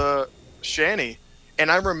out to the shanty.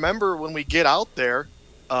 And I remember when we get out there,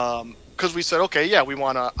 because we said, okay, yeah, we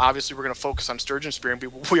want to, obviously we're going to focus on sturgeon spearing,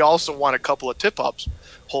 but we also want a couple of tip-ups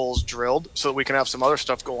holes drilled so that we can have some other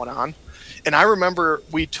stuff going on. And I remember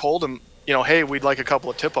we told him, hey, we'd like a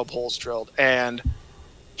couple of tip-up holes drilled. And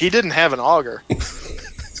he didn't have an auger.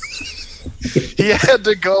 he had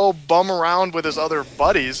to go bum around with his other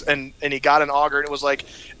buddies, and he got an auger, and it was like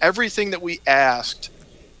everything that we asked,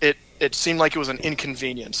 it seemed like it was an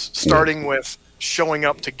inconvenience, starting with showing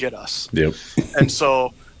up to get us. Yep. And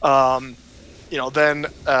so, then,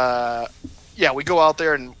 we go out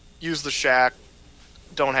there and use the shack,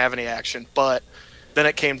 don't have any action, but then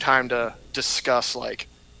it came time to discuss, like,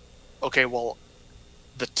 okay, well,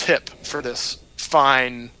 the tip for this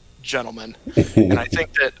fine gentleman. And I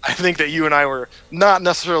think that you and I were not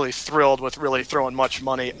necessarily thrilled with really throwing much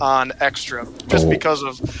money on extra, just because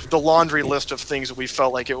of the laundry list of things that we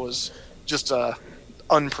felt like it was just a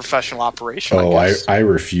unprofessional operation. I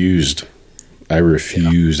refused. I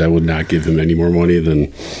would not give him any more money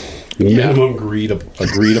than the minimum agreed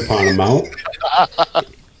upon amount.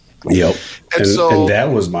 Yep. And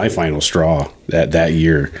that was my final straw that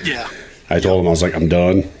year. Yeah. I told him, I was like, I'm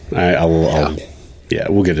done.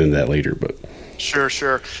 We'll get into that later, but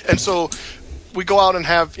sure. And so we go out and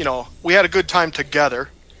have, we had a good time together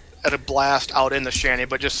at a blast out in the shanty,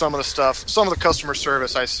 but just some of the customer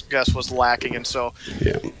service, I guess, was lacking. And so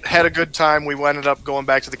had a good time. We ended up going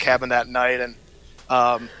back to the cabin that night, and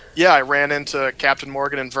I ran into Captain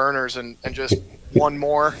Morgan and Verner's and just one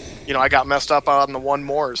more. I got messed up on the one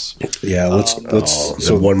mores. Yeah, let's.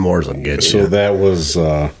 So one more's will get you. So that was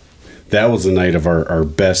the night of our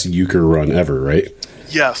best euchre run ever, right?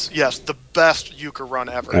 Yes, the best euchre run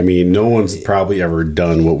ever. I mean, no one's probably ever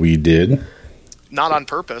done what we did. Not on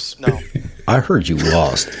purpose, no. I heard you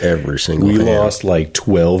lost every single We hand. lost like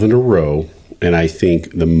 12 in a row, and I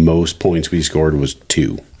think the most points we scored was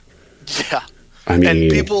 2. Yeah. I mean,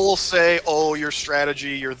 and people will say, oh, your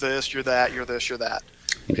strategy, you're this, you're that, you're this, you're that.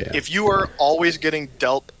 Yeah. If you are always getting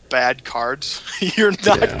dealt bad cards, you're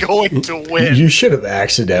not going to win. You should have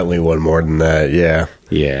accidentally won more than that. Yeah.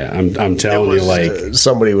 Yeah, I'm telling you, like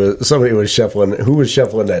somebody was shuffling. Who was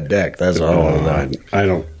shuffling that deck? That's all I want to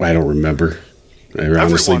know. I don't remember. I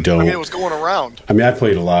honestly don't. I mean, it was going around. I mean, I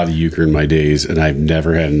played a lot of euchre in my days, and I've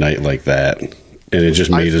never had a night like that. And it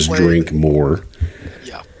just made us drink more.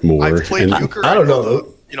 Yeah, more. I've played euchre. I don't know.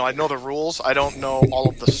 I know the rules. I don't know all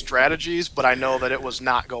of the strategies, but I know that it was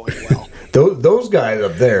not going well. Those guys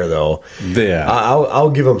up there, though, yeah, I'll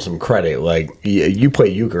give them some credit. Like you play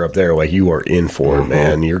euchre up there, like you are in for it,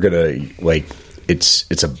 man. You're gonna like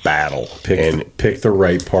it's a battle. Pick the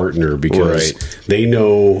right partner because they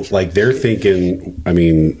know. Like they're thinking. I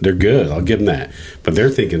mean, they're good. I'll give them that, but they're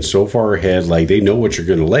thinking so far ahead. Like they know what you're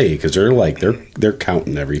going to lay because they're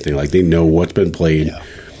counting everything. Like they know what's been played. Yeah.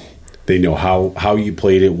 They know how you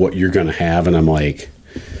played it, what you're going to have, and I'm like,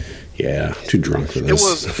 yeah, I'm too drunk for this. It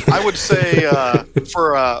was, I would say,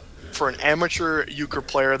 for an amateur euchre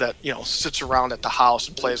player that sits around at the house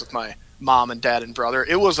and plays with my mom and dad and brother,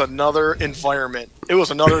 it was another environment. It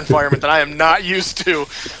was another environment that I am not used to.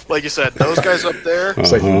 Like you said, those guys up there,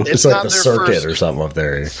 it's like the circuit or something up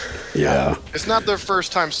there. Yeah, it's not their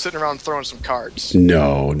first time sitting around throwing some cards.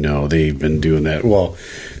 No, they've been doing that. Well,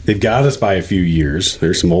 they've got us by a few years.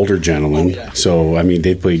 They're some older gentlemen. Oh, yeah. So, I mean,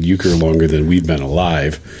 they played euchre longer than we've been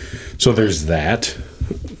alive. So there's that.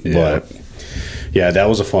 Yeah. But, yeah, that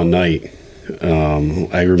was a fun night.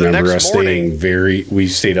 I remember us we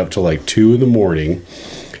stayed up till like 2 in the morning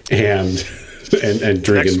and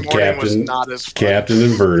drinking Captain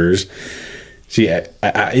and Verner's. See, it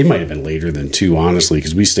might have been later than 2, honestly,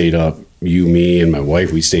 because we stayed up, you, me, and my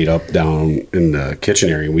wife, we stayed up down in the kitchen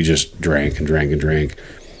area, and we just drank and drank and drank.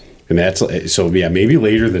 And that's, so yeah, maybe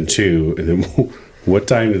later than 2. And then what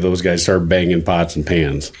time did those guys start banging pots and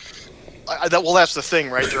pans? Well, that's the thing,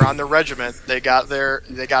 right? They're on their regiment. They got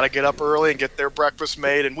to get up early and get their breakfast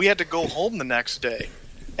made, and we had to go home the next day.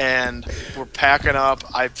 And we're packing up.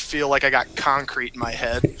 I feel like I got concrete in my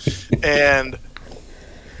head. And,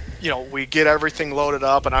 we get everything loaded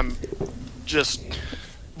up, and I'm just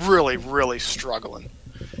really, really struggling.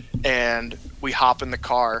 And we hop in the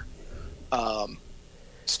car,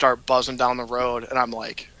 start buzzing down the road, and I'm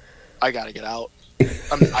like, I got to get out.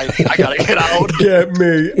 I gotta get out. Get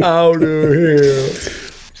me out of here.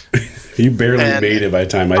 You barely made it by the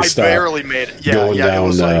time I stopped. I barely made it. Yeah, going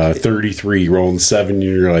down like 33, rolling 7, and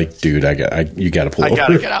you're like, dude, you gotta pull over. I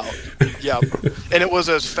gotta get out. Yep. And it was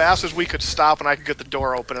as fast as we could stop, and I could get the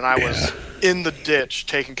door open, and I was in the ditch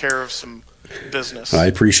taking care of some business. I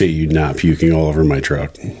appreciate you not puking all over my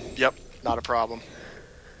truck. Yep, not a problem.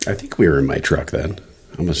 I think we were in my truck then.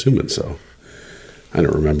 I'm assuming so. I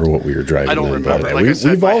don't remember what we were driving. I don't remember. But like I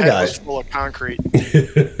said, my head was full of concrete.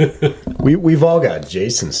 We've all got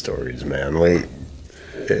Jason stories, man. Like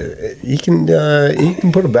he can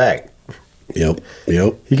put it back. Yep.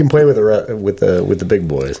 He can play with the big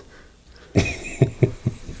boys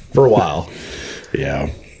for a while.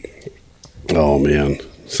 Yeah. Oh, man.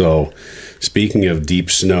 So, speaking of deep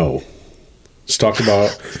snow, let's talk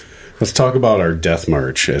about our death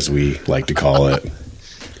march, as we like to call it.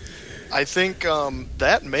 I think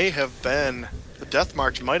that may have been, the death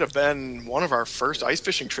march might have been one of our first ice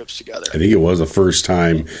fishing trips together. I think it was the first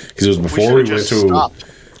time, because it was before we went to... Stopped.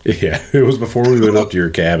 Yeah, it was before we went up to your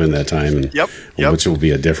cabin that time, and Yep. which will be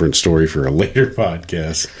a different story for a later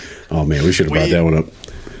podcast. Oh, man, we should have brought that one up.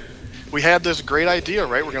 We had this great idea,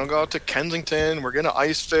 right? We're going to go out to Kensington. We're going to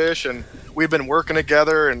ice fish, and we've been working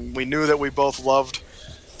together, and we knew that we both loved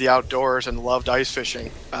the outdoors and loved ice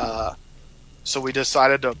fishing. So we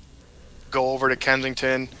decided to go over to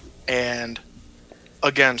Kensington, and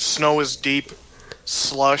again, snow is deep,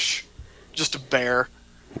 slush, just a bear.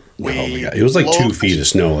 Oh my God. It was like 2 feet of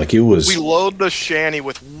snow. Like, it was. We load the shanty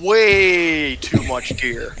with way too much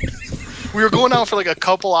gear. We were going out for like a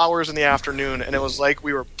couple hours in the afternoon, and it was like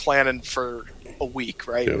we were planning for a week,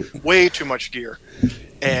 right? Yeah. Way too much gear.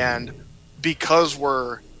 And because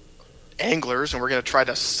we're anglers and we're going to try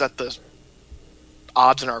to set the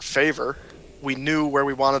odds in our favor, we knew where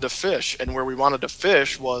we wanted to fish. And where we wanted to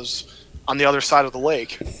fish was on the other side of the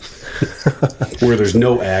lake. Where there's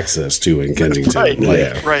no access to in Kensington.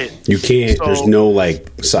 Right. You can't, there's no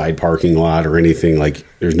like side parking lot or anything. Like,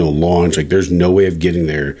 there's no launch. Like, there's no way of getting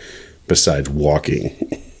there besides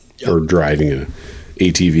walking or driving a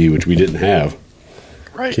ATV, which we didn't have.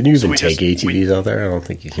 Right. Can you even take ATVs out there? I don't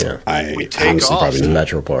think you can. We take off. Probably not.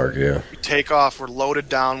 Metro Park, yeah. We take off. We're loaded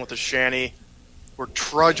down with the shanty. We're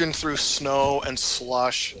trudging through snow and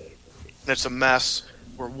slush, and it's a mess.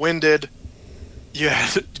 We're winded. You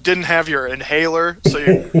didn't have your inhaler,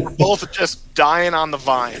 so we're both just dying on the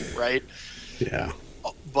vine, right? Yeah.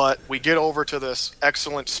 But we get over to this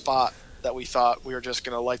excellent spot that we thought we were just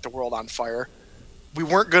going to light the world on fire. We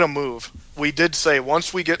weren't going to move. We did say,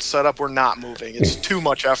 once we get set up, we're not moving. It's too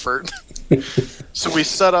much effort. So we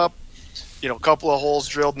set up, a couple of holes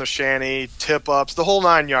drilled in the shanty, tip-ups, the whole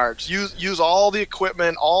 9 yards. Use all the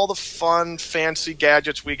equipment, all the fun, fancy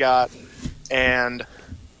gadgets we got, and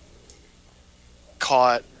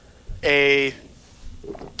caught a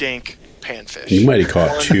dink panfish. You might have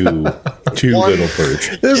caught two little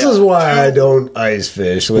perch. This is why I don't ice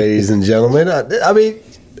fish, ladies and gentlemen. I mean,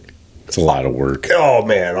 it's a lot of work. Oh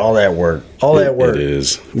man, all that work. It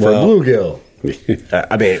is for bluegill.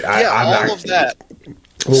 I mean, I'm all not, of that.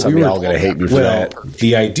 Some y'all gonna hate me for that.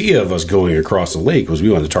 The idea of us going across the lake was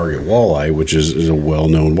we wanted to target walleye, which is a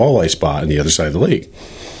well-known walleye spot on the other side of the lake.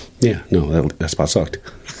 Yeah, no, that spot sucked.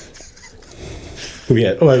 We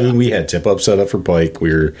had tip-up set up for pike.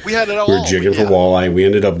 We were jigging for walleye. We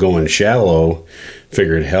ended up going shallow.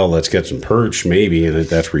 Figured, hell, let's get some perch, maybe, and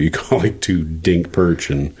that's where you call like 2 dink perch,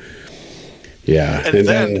 and yeah. And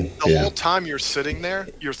then the whole time you're sitting there,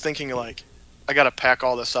 you're thinking like, I got to pack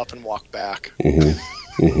all this up and walk back.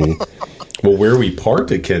 Mm-hmm. Mm-hmm. Well, where we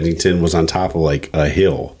parked at Kensington was on top of like a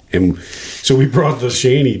hill, and so we brought the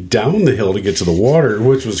shanty down the hill to get to the water,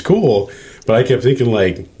 which was cool. But I kept thinking,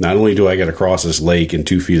 like, not only do I got to cross this lake in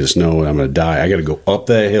 2 feet of snow and I'm going to die, I got to go up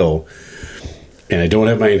that hill, and I don't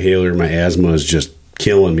have my inhaler. My asthma is just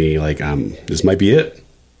killing me. Like, this might be it.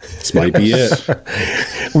 This might be it.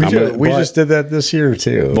 we just did that this year,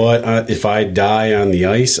 too. But if I die on the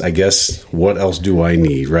ice, I guess what else do I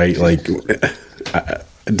need, right? Like,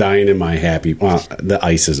 dying in my the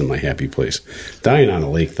ice isn't my happy place. Dying on a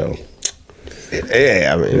lake, though.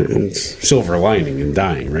 Yeah, I mean, it's silver lining in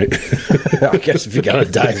dying, right? I guess if you gotta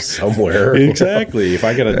die somewhere, exactly. If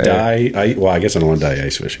I gotta die, I guess I don't want to die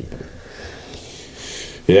ice fishing.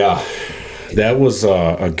 Yeah, that was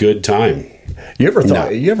a good time. You ever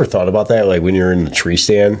thought about that? Like when you're in the tree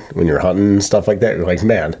stand, when you're hunting and stuff like that, you're like,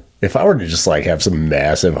 man, if I were to just like have some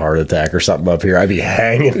massive heart attack or something up here, I'd be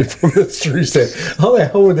hanging from this tree stand. How the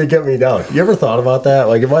hell would they get me down? You ever thought about that?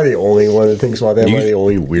 Like, am I the only one that thinks about that? Am I the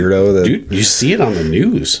only weirdo that? Dude, you see it on the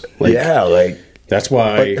news. Like, yeah, like that's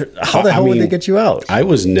why. How the hell would they get you out? I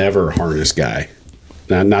was never a harness guy.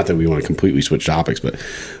 Not that we want to completely switch topics, but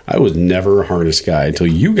I was never a harness guy until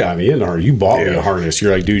you got me into harness. You bought me a harness.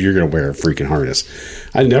 You're like, dude, you're going to wear a freaking harness.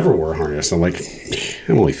 I never wore a harness. I'm like,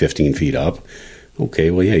 I'm only 15 feet up.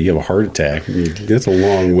 Okay, well, yeah, you have a heart attack. That's a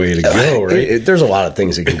long way to go, right? There's a lot of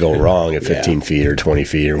things that can go wrong at 15 feet or 20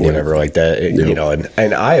 feet or whatever like that.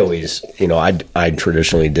 And I always, I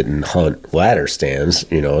traditionally didn't hunt ladder stands,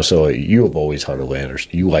 so you have always hunted ladders.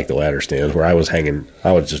 You like the ladder stands where I was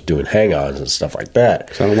just doing hang-ons and stuff like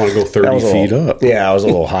that. So I don't want to go 30 feet up. Yeah, I was a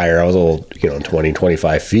little higher. I was a little, 20,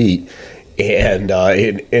 25 feet. And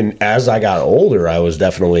as I got older, I was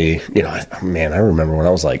definitely, I remember when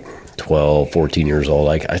I was like 12, 14 years old.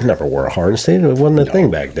 Like, I never wore a harness. It wasn't a thing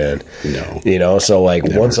back then. No. So like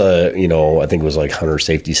once I think it was like Hunter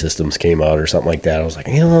Safety Systems came out or something like that, I was like,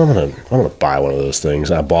 I'm gonna buy one of those things.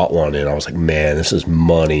 I bought one and I was like, man, this is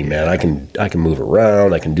money, man. I can move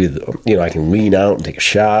around. I can do I can lean out and take a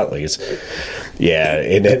shot. Like, it's, yeah.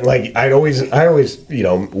 And then like I always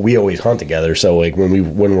we always hunt together. So like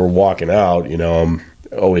when we're walking out, I'm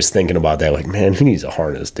always thinking about that, like, man, he needs a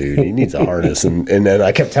harness, dude. He needs a harness. And then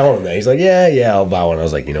I kept telling him that. He's like, yeah, I'll buy one. I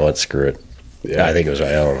was like, you know what, screw it. Yeah, I think it was,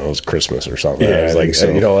 I don't know, it was Christmas or something. Yeah, I was like, so.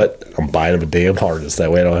 You know what, I'm buying him a damn harness.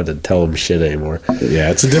 That way I don't have to tell him shit anymore.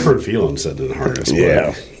 Yeah, it's a different feeling sitting in a harness.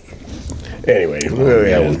 Yeah. Anyway,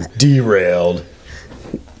 we derailed.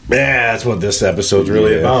 Yeah, that's what this episode's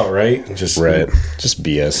really about, right? Just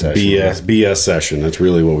BS session. BS session. That's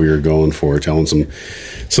really what we were going for, telling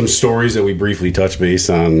some stories that we briefly touched base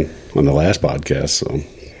on the last podcast. So,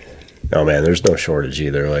 oh man, there's no shortage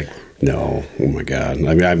either. Like, no, oh my god.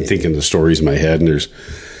 I mean, I'm thinking the stories in my head, and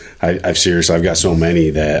I've got so many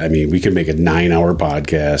that, I mean, we could make a 9-hour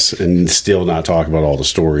podcast and still not talk about all the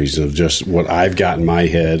stories of just what I've got in my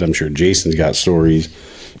head. I'm sure Jason's got stories.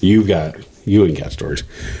 You ain't got stories.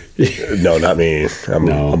 No, not me. I'm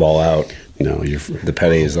all out. No, the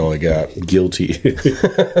penny is all I got. Guilty.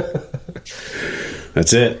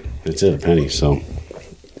 That's it, a penny. So,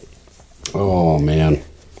 oh man,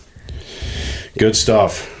 good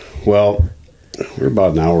stuff. Well, we're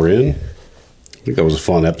about an hour in. I think that was a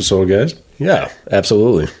fun episode, guys. Yeah,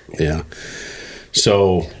 absolutely. Yeah.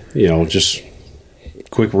 So, just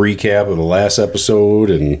quick recap of the last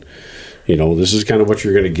episode, and this is kind of what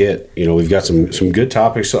you're going to get. We've got some good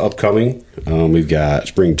topics upcoming. We've got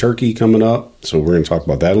spring turkey coming up, so we're going to talk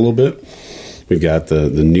about that a little bit. We've got the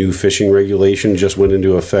new fishing regulation just went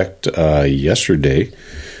into effect yesterday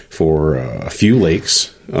for a few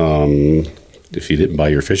lakes. If you didn't buy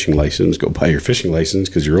your fishing license, go buy your fishing license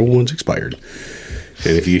because your old one's expired.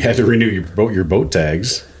 And if you had to renew your boat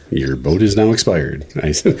tags, your boat is now expired.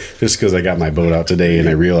 Just because I got my boat out today and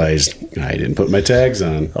I realized I didn't put my tags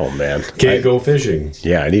on. Oh man, can't go fishing.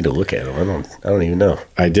 Yeah, I need to look at them. I don't even know.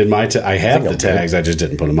 I did I have the tags. I just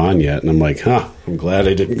didn't put them on yet. And I'm like, I'm glad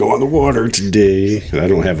I didn't go on the water today. I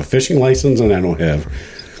don't have a fishing license and I don't have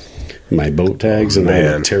my boat tags, and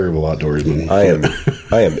I'm a terrible outdoorsman.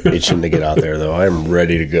 I am itching to get out there though. I am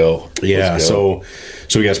ready to go. Yeah, so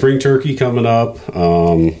we got spring turkey coming up.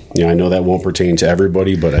 I know that won't pertain to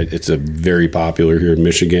everybody, but it's a very popular here in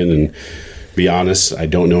Michigan. And be honest, I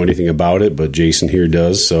don't know anything about it, but Jason here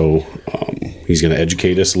does. So he's going to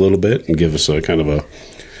educate us a little bit and give us a kind of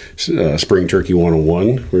a spring turkey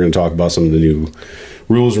 101. We're going to talk about some of the new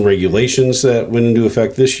rules and regulations that went into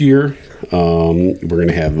effect this year. We're going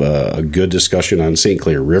to have a good discussion on St.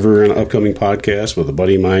 Clair River in an upcoming podcast with a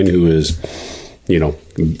buddy of mine who is,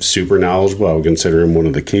 super knowledgeable. I would consider him one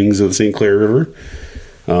of the kings of the St. Clair River.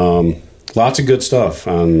 Lots of good stuff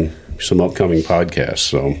on some upcoming podcasts.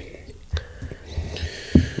 So,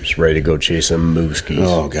 just ready to go chase some mooskies.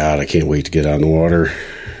 Oh God, I can't wait to get on the water.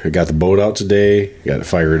 I got the boat out today. Got to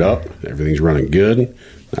fire it up. Everything's running good.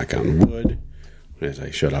 Knock on wood. As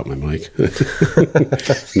I shut out my mic.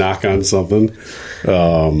 Knock on something.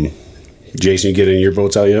 Jason, you getting your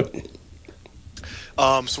boats out yet?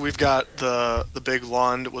 So we've got the Big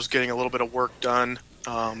Lund was getting a little bit of work done,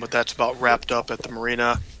 but that's about wrapped up at the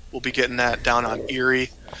marina. We'll be getting that down on Erie,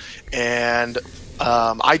 and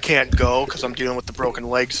I can't go because I'm dealing with the broken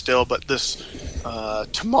leg still. But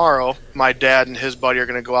tomorrow, my dad and his buddy are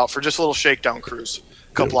going to go out for just a little shakedown cruise,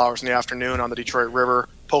 a couple hours in the afternoon on the Detroit River,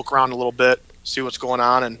 poke around a little bit, see what's going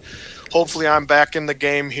on, and hopefully I'm back in the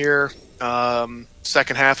game here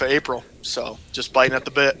second half of April. So just biting at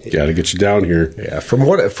the bit. Got to get you down here. Yeah, from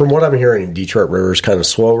what I'm hearing, Detroit River is kind of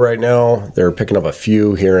slow right now. They're picking up a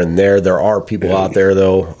few here and there. There are people out there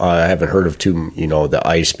though. I haven't heard of the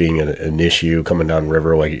ice being an issue coming down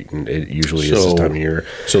river like it usually is this time of year.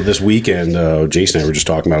 So this weekend, Jason and I were just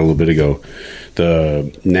talking about a little bit ago.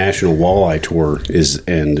 The National Walleye Tour is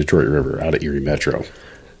in Detroit River out of Erie Metro.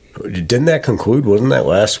 Didn't that conclude? Wasn't that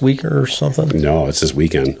last week or something? No, it's this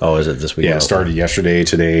weekend. Oh, is it this weekend? Yeah, it started yesterday,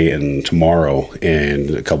 today, and tomorrow. And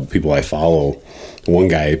a couple people I follow, one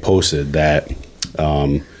guy posted that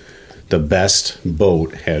the best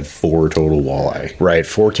boat had 4 total walleye. Right,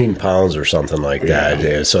 14 pounds or something like that.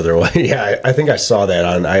 Yeah. So they're like, I think I saw that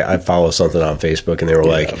on. I follow something on Facebook, and they were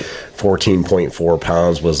like, 14.4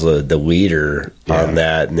 pounds was the leader on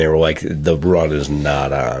that, and they were like, the run is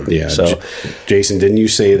not on. Yeah. So, Jason, didn't you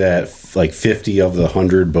say that like 50 of the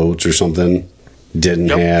 100 boats or something didn't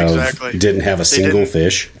have a single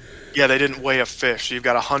fish? Yeah, they didn't weigh a fish. So you've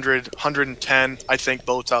got 100, 110, I think,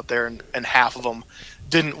 boats out there, and half of them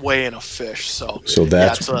didn't weigh in a fish. So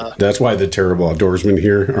that's why the terrible outdoorsmen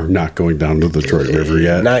here are not going down to the Detroit River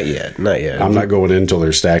yet. Not yet. I'm not going in until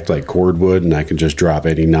they're stacked like cordwood, and I can just drop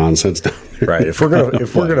any nonsense down there. Right. If we're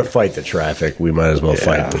gonna fight the traffic, we might as well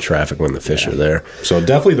fight the traffic when the fish are there. So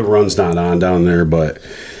definitely the run's not on down there, but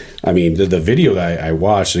I mean the video that I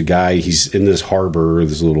watched, the guy, he's in this harbor,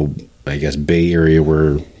 this little, I guess, bay area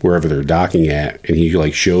wherever they're docking at, and he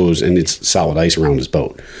like shows, and it's solid ice around his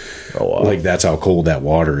boat. Oh, wow. Like that's how cold that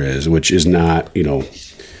water is, which is not,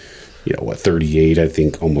 38, I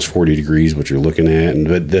think almost 40 degrees, what you're looking at. And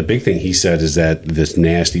but the big thing he said is that this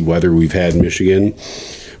nasty weather we've had in Michigan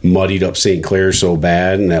muddied up St. Clair so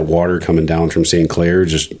bad, and that water coming down from St. Clair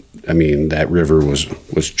that river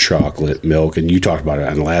was chocolate milk. And you talked about it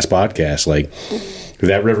on the last podcast, like if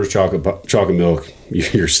that river's chocolate milk,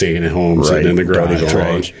 you're staying at home, sitting in the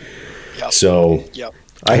garage. Yep. So yep.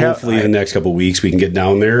 Hopefully in the next couple of weeks we can get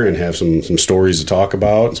down there and have some stories to talk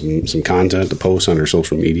about, some content to post on our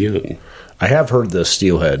social media. I have heard the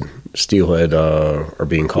steelhead are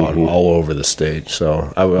being caught all over the state.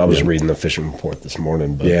 So I was reading the fishing report this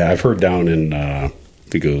morning. But. Yeah, I've heard down in I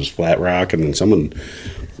think it was Flat Rock, and then someone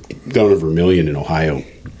down in Vermilion in Ohio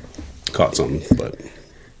caught something. But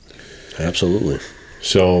absolutely.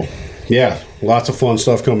 So yeah, lots of fun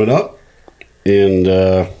stuff coming up,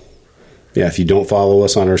 and. Yeah, if you don't follow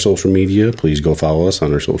us on our social media, please go follow us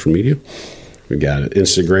on our social media. We got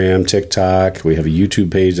Instagram, TikTok. We have a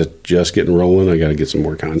YouTube page that's just getting rolling. I got to get some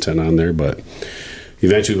more content on there, but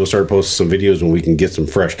eventually we'll start posting some videos when we can get some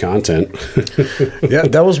fresh content. Yeah,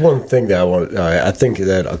 that was one thing that I think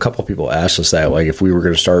that a couple of people asked us that, like if we were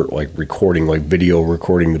going to start like recording, like video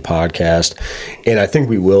recording the podcast, and I think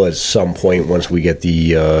we will at some point once we get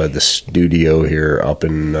the studio here up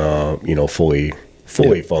and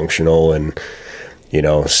fully functional and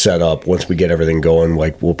set up. Once we get everything going,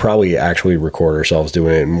 like we'll probably actually record ourselves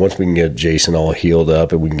doing it, and once we can get Jason all healed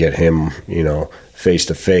up and we can get him face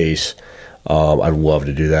to face, I'd love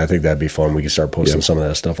to do that. I think that'd be fun. We can start posting some of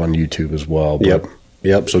that stuff on YouTube as well. But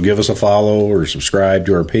Yep. So give us a follow or subscribe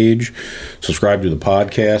to our page, subscribe to the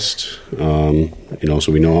podcast,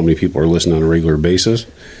 so we know how many people are listening on a regular basis.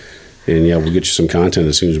 And we'll get you some content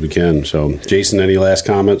as soon as we can. So Jason, any last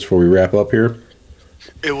comments before we wrap up here?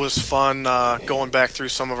 It was fun going back through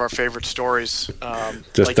some of our favorite stories.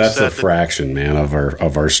 That's a fraction, man, of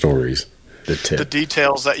our stories. The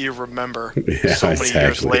details that you remember so many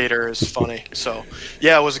years later is funny. So,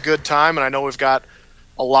 yeah, it was a good time, and I know we've got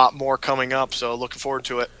a lot more coming up, so looking forward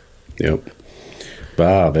to it. Yep.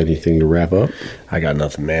 Bob, anything to wrap up? I got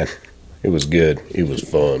nothing, man. It was good. It was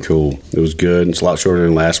fun. Cool. It was good. It's a lot shorter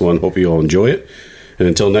than the last one. Hope you all enjoy it. And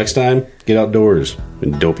until next time, get outdoors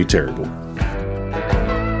and don't be terrible.